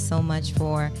Podcast. Thank you so much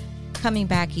for coming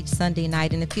back each Sunday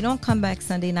night. And if you don't come back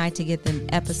Sunday night to get the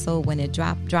episode when it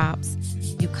drops,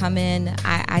 you come in.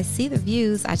 I see the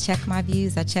views. I check my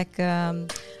views. I check,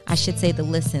 I should say the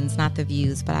listens, not the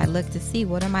views, but I look to see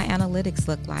what do my analytics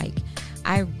look like.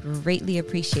 I greatly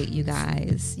appreciate you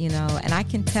guys, and I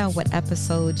can tell what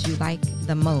episodes you like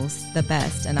the most, the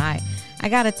best. And I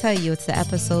got to tell you, it's the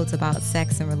episodes about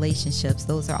sex and relationships.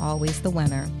 Those are always the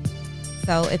winner.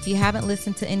 So if you haven't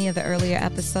listened to any of the earlier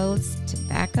episodes, to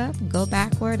back up, go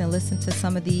backward and listen to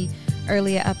some of the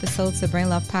earlier episodes. The Brain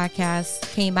Love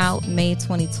Podcast came out May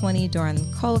 2020 during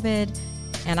COVID.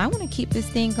 And I want to keep this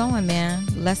thing going, man.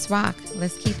 Let's rock.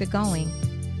 Let's keep it going.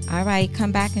 All right.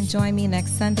 Come back and join me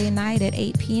next Sunday night at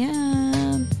 8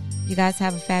 p.m. You guys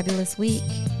have a fabulous week.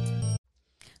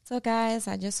 So guys,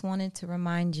 I just wanted to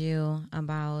remind you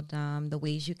about the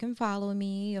ways you can follow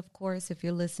me. Of course, if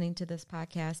you're listening to this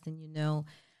podcast, then you know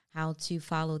how to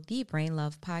follow the Brain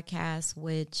Love Podcast,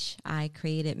 which I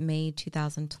created May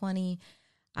 2020.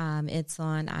 It's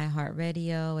on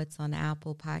iHeartRadio. It's on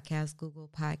Apple Podcasts, Google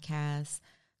Podcasts,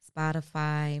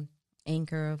 Spotify,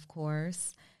 Anchor, of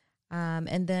course.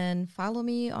 And then follow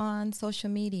me on social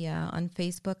media. On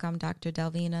Facebook, I'm Dr.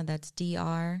 Delvina. That's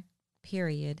Dr.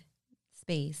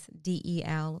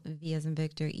 Del, V as in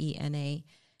Victor, ENA.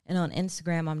 And on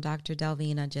Instagram, I'm Dr.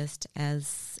 Delvina, just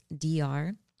as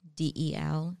Dr.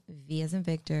 Del, V as in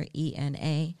Victor,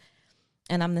 ENA.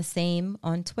 And I'm the same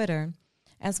on Twitter,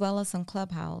 as well as on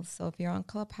Clubhouse. So if you're on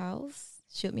Clubhouse,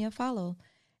 shoot me a follow.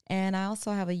 And I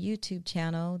also have a YouTube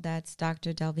channel that's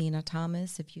Dr. Delvina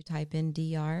Thomas. If you type in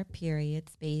Dr.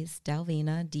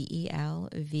 Delvina, Del,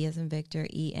 V as in Victor,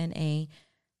 ENA,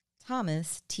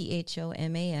 Thomas,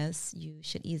 THOMAS, you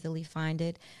should easily find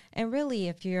it. And really,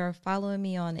 if you're following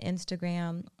me on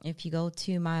Instagram, if you go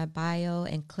to my bio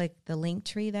and click the link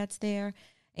tree that's there,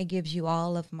 it gives you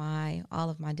all of my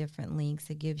different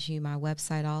links. It gives you my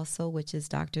website also, which is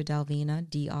Dr. Delvina,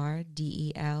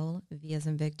 DRDEL, V as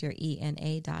in Victor,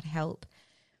 ENA.help.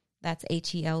 That's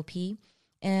HELP.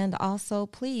 And also,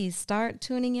 please start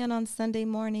tuning in on Sunday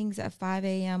mornings at 5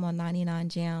 a.m. on 99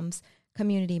 Jams.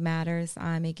 Community Matters.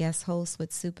 I'm a guest host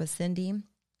with Super Cindy.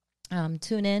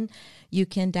 Tune in. You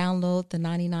can download the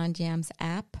 99 Jams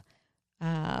app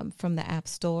from the App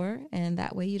Store, and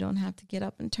that way you don't have to get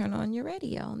up and turn on your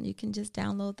radio. You can just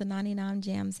download the 99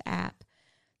 Jams app.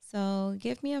 So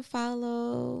give me a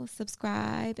follow,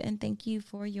 subscribe, and thank you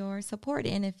for your support.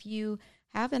 And if you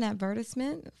have an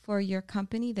advertisement for your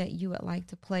company that you would like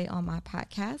to play on my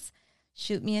podcast,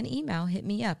 shoot me an email. Hit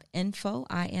me up, info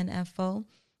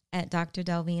at Dr.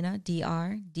 Delvina,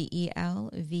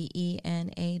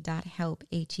 DRDELVENA.help,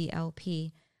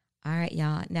 HELP. All right,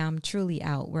 y'all. Now I'm truly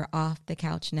out. We're off the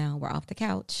couch now. We're off the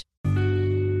couch.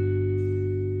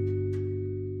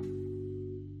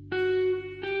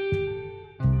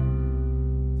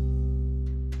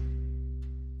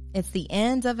 It's the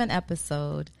end of an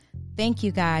episode. Thank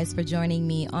you guys for joining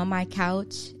me on my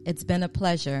couch. It's been a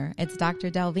pleasure. It's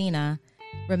Dr. Delvina.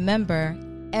 Remember,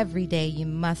 every day you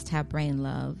must have brain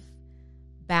love.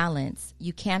 Balance.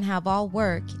 You can't have all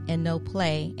work and no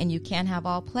play, and you can't have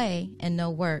all play and no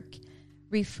work.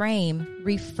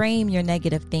 Reframe your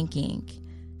negative thinking.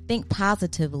 Think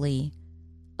positively.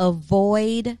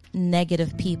 Avoid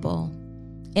negative people.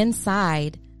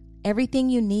 Inside, everything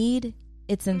you need,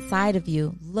 it's inside of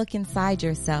you. Look inside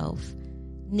yourself.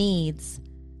 Needs.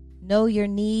 Know your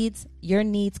needs. Your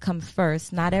needs come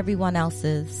first, not everyone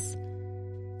else's.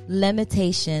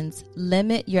 Limitations.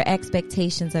 Limit your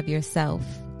expectations of yourself.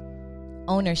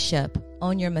 Ownership.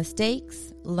 Own your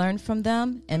mistakes, learn from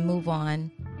them, and move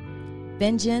on.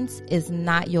 Vengeance is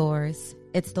not yours.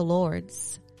 It's the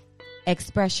Lord's.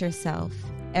 Express yourself.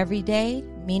 Every day,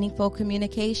 meaningful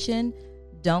communication.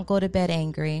 Don't go to bed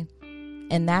angry.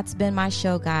 And that's been my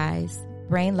show, guys.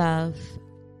 Brain love.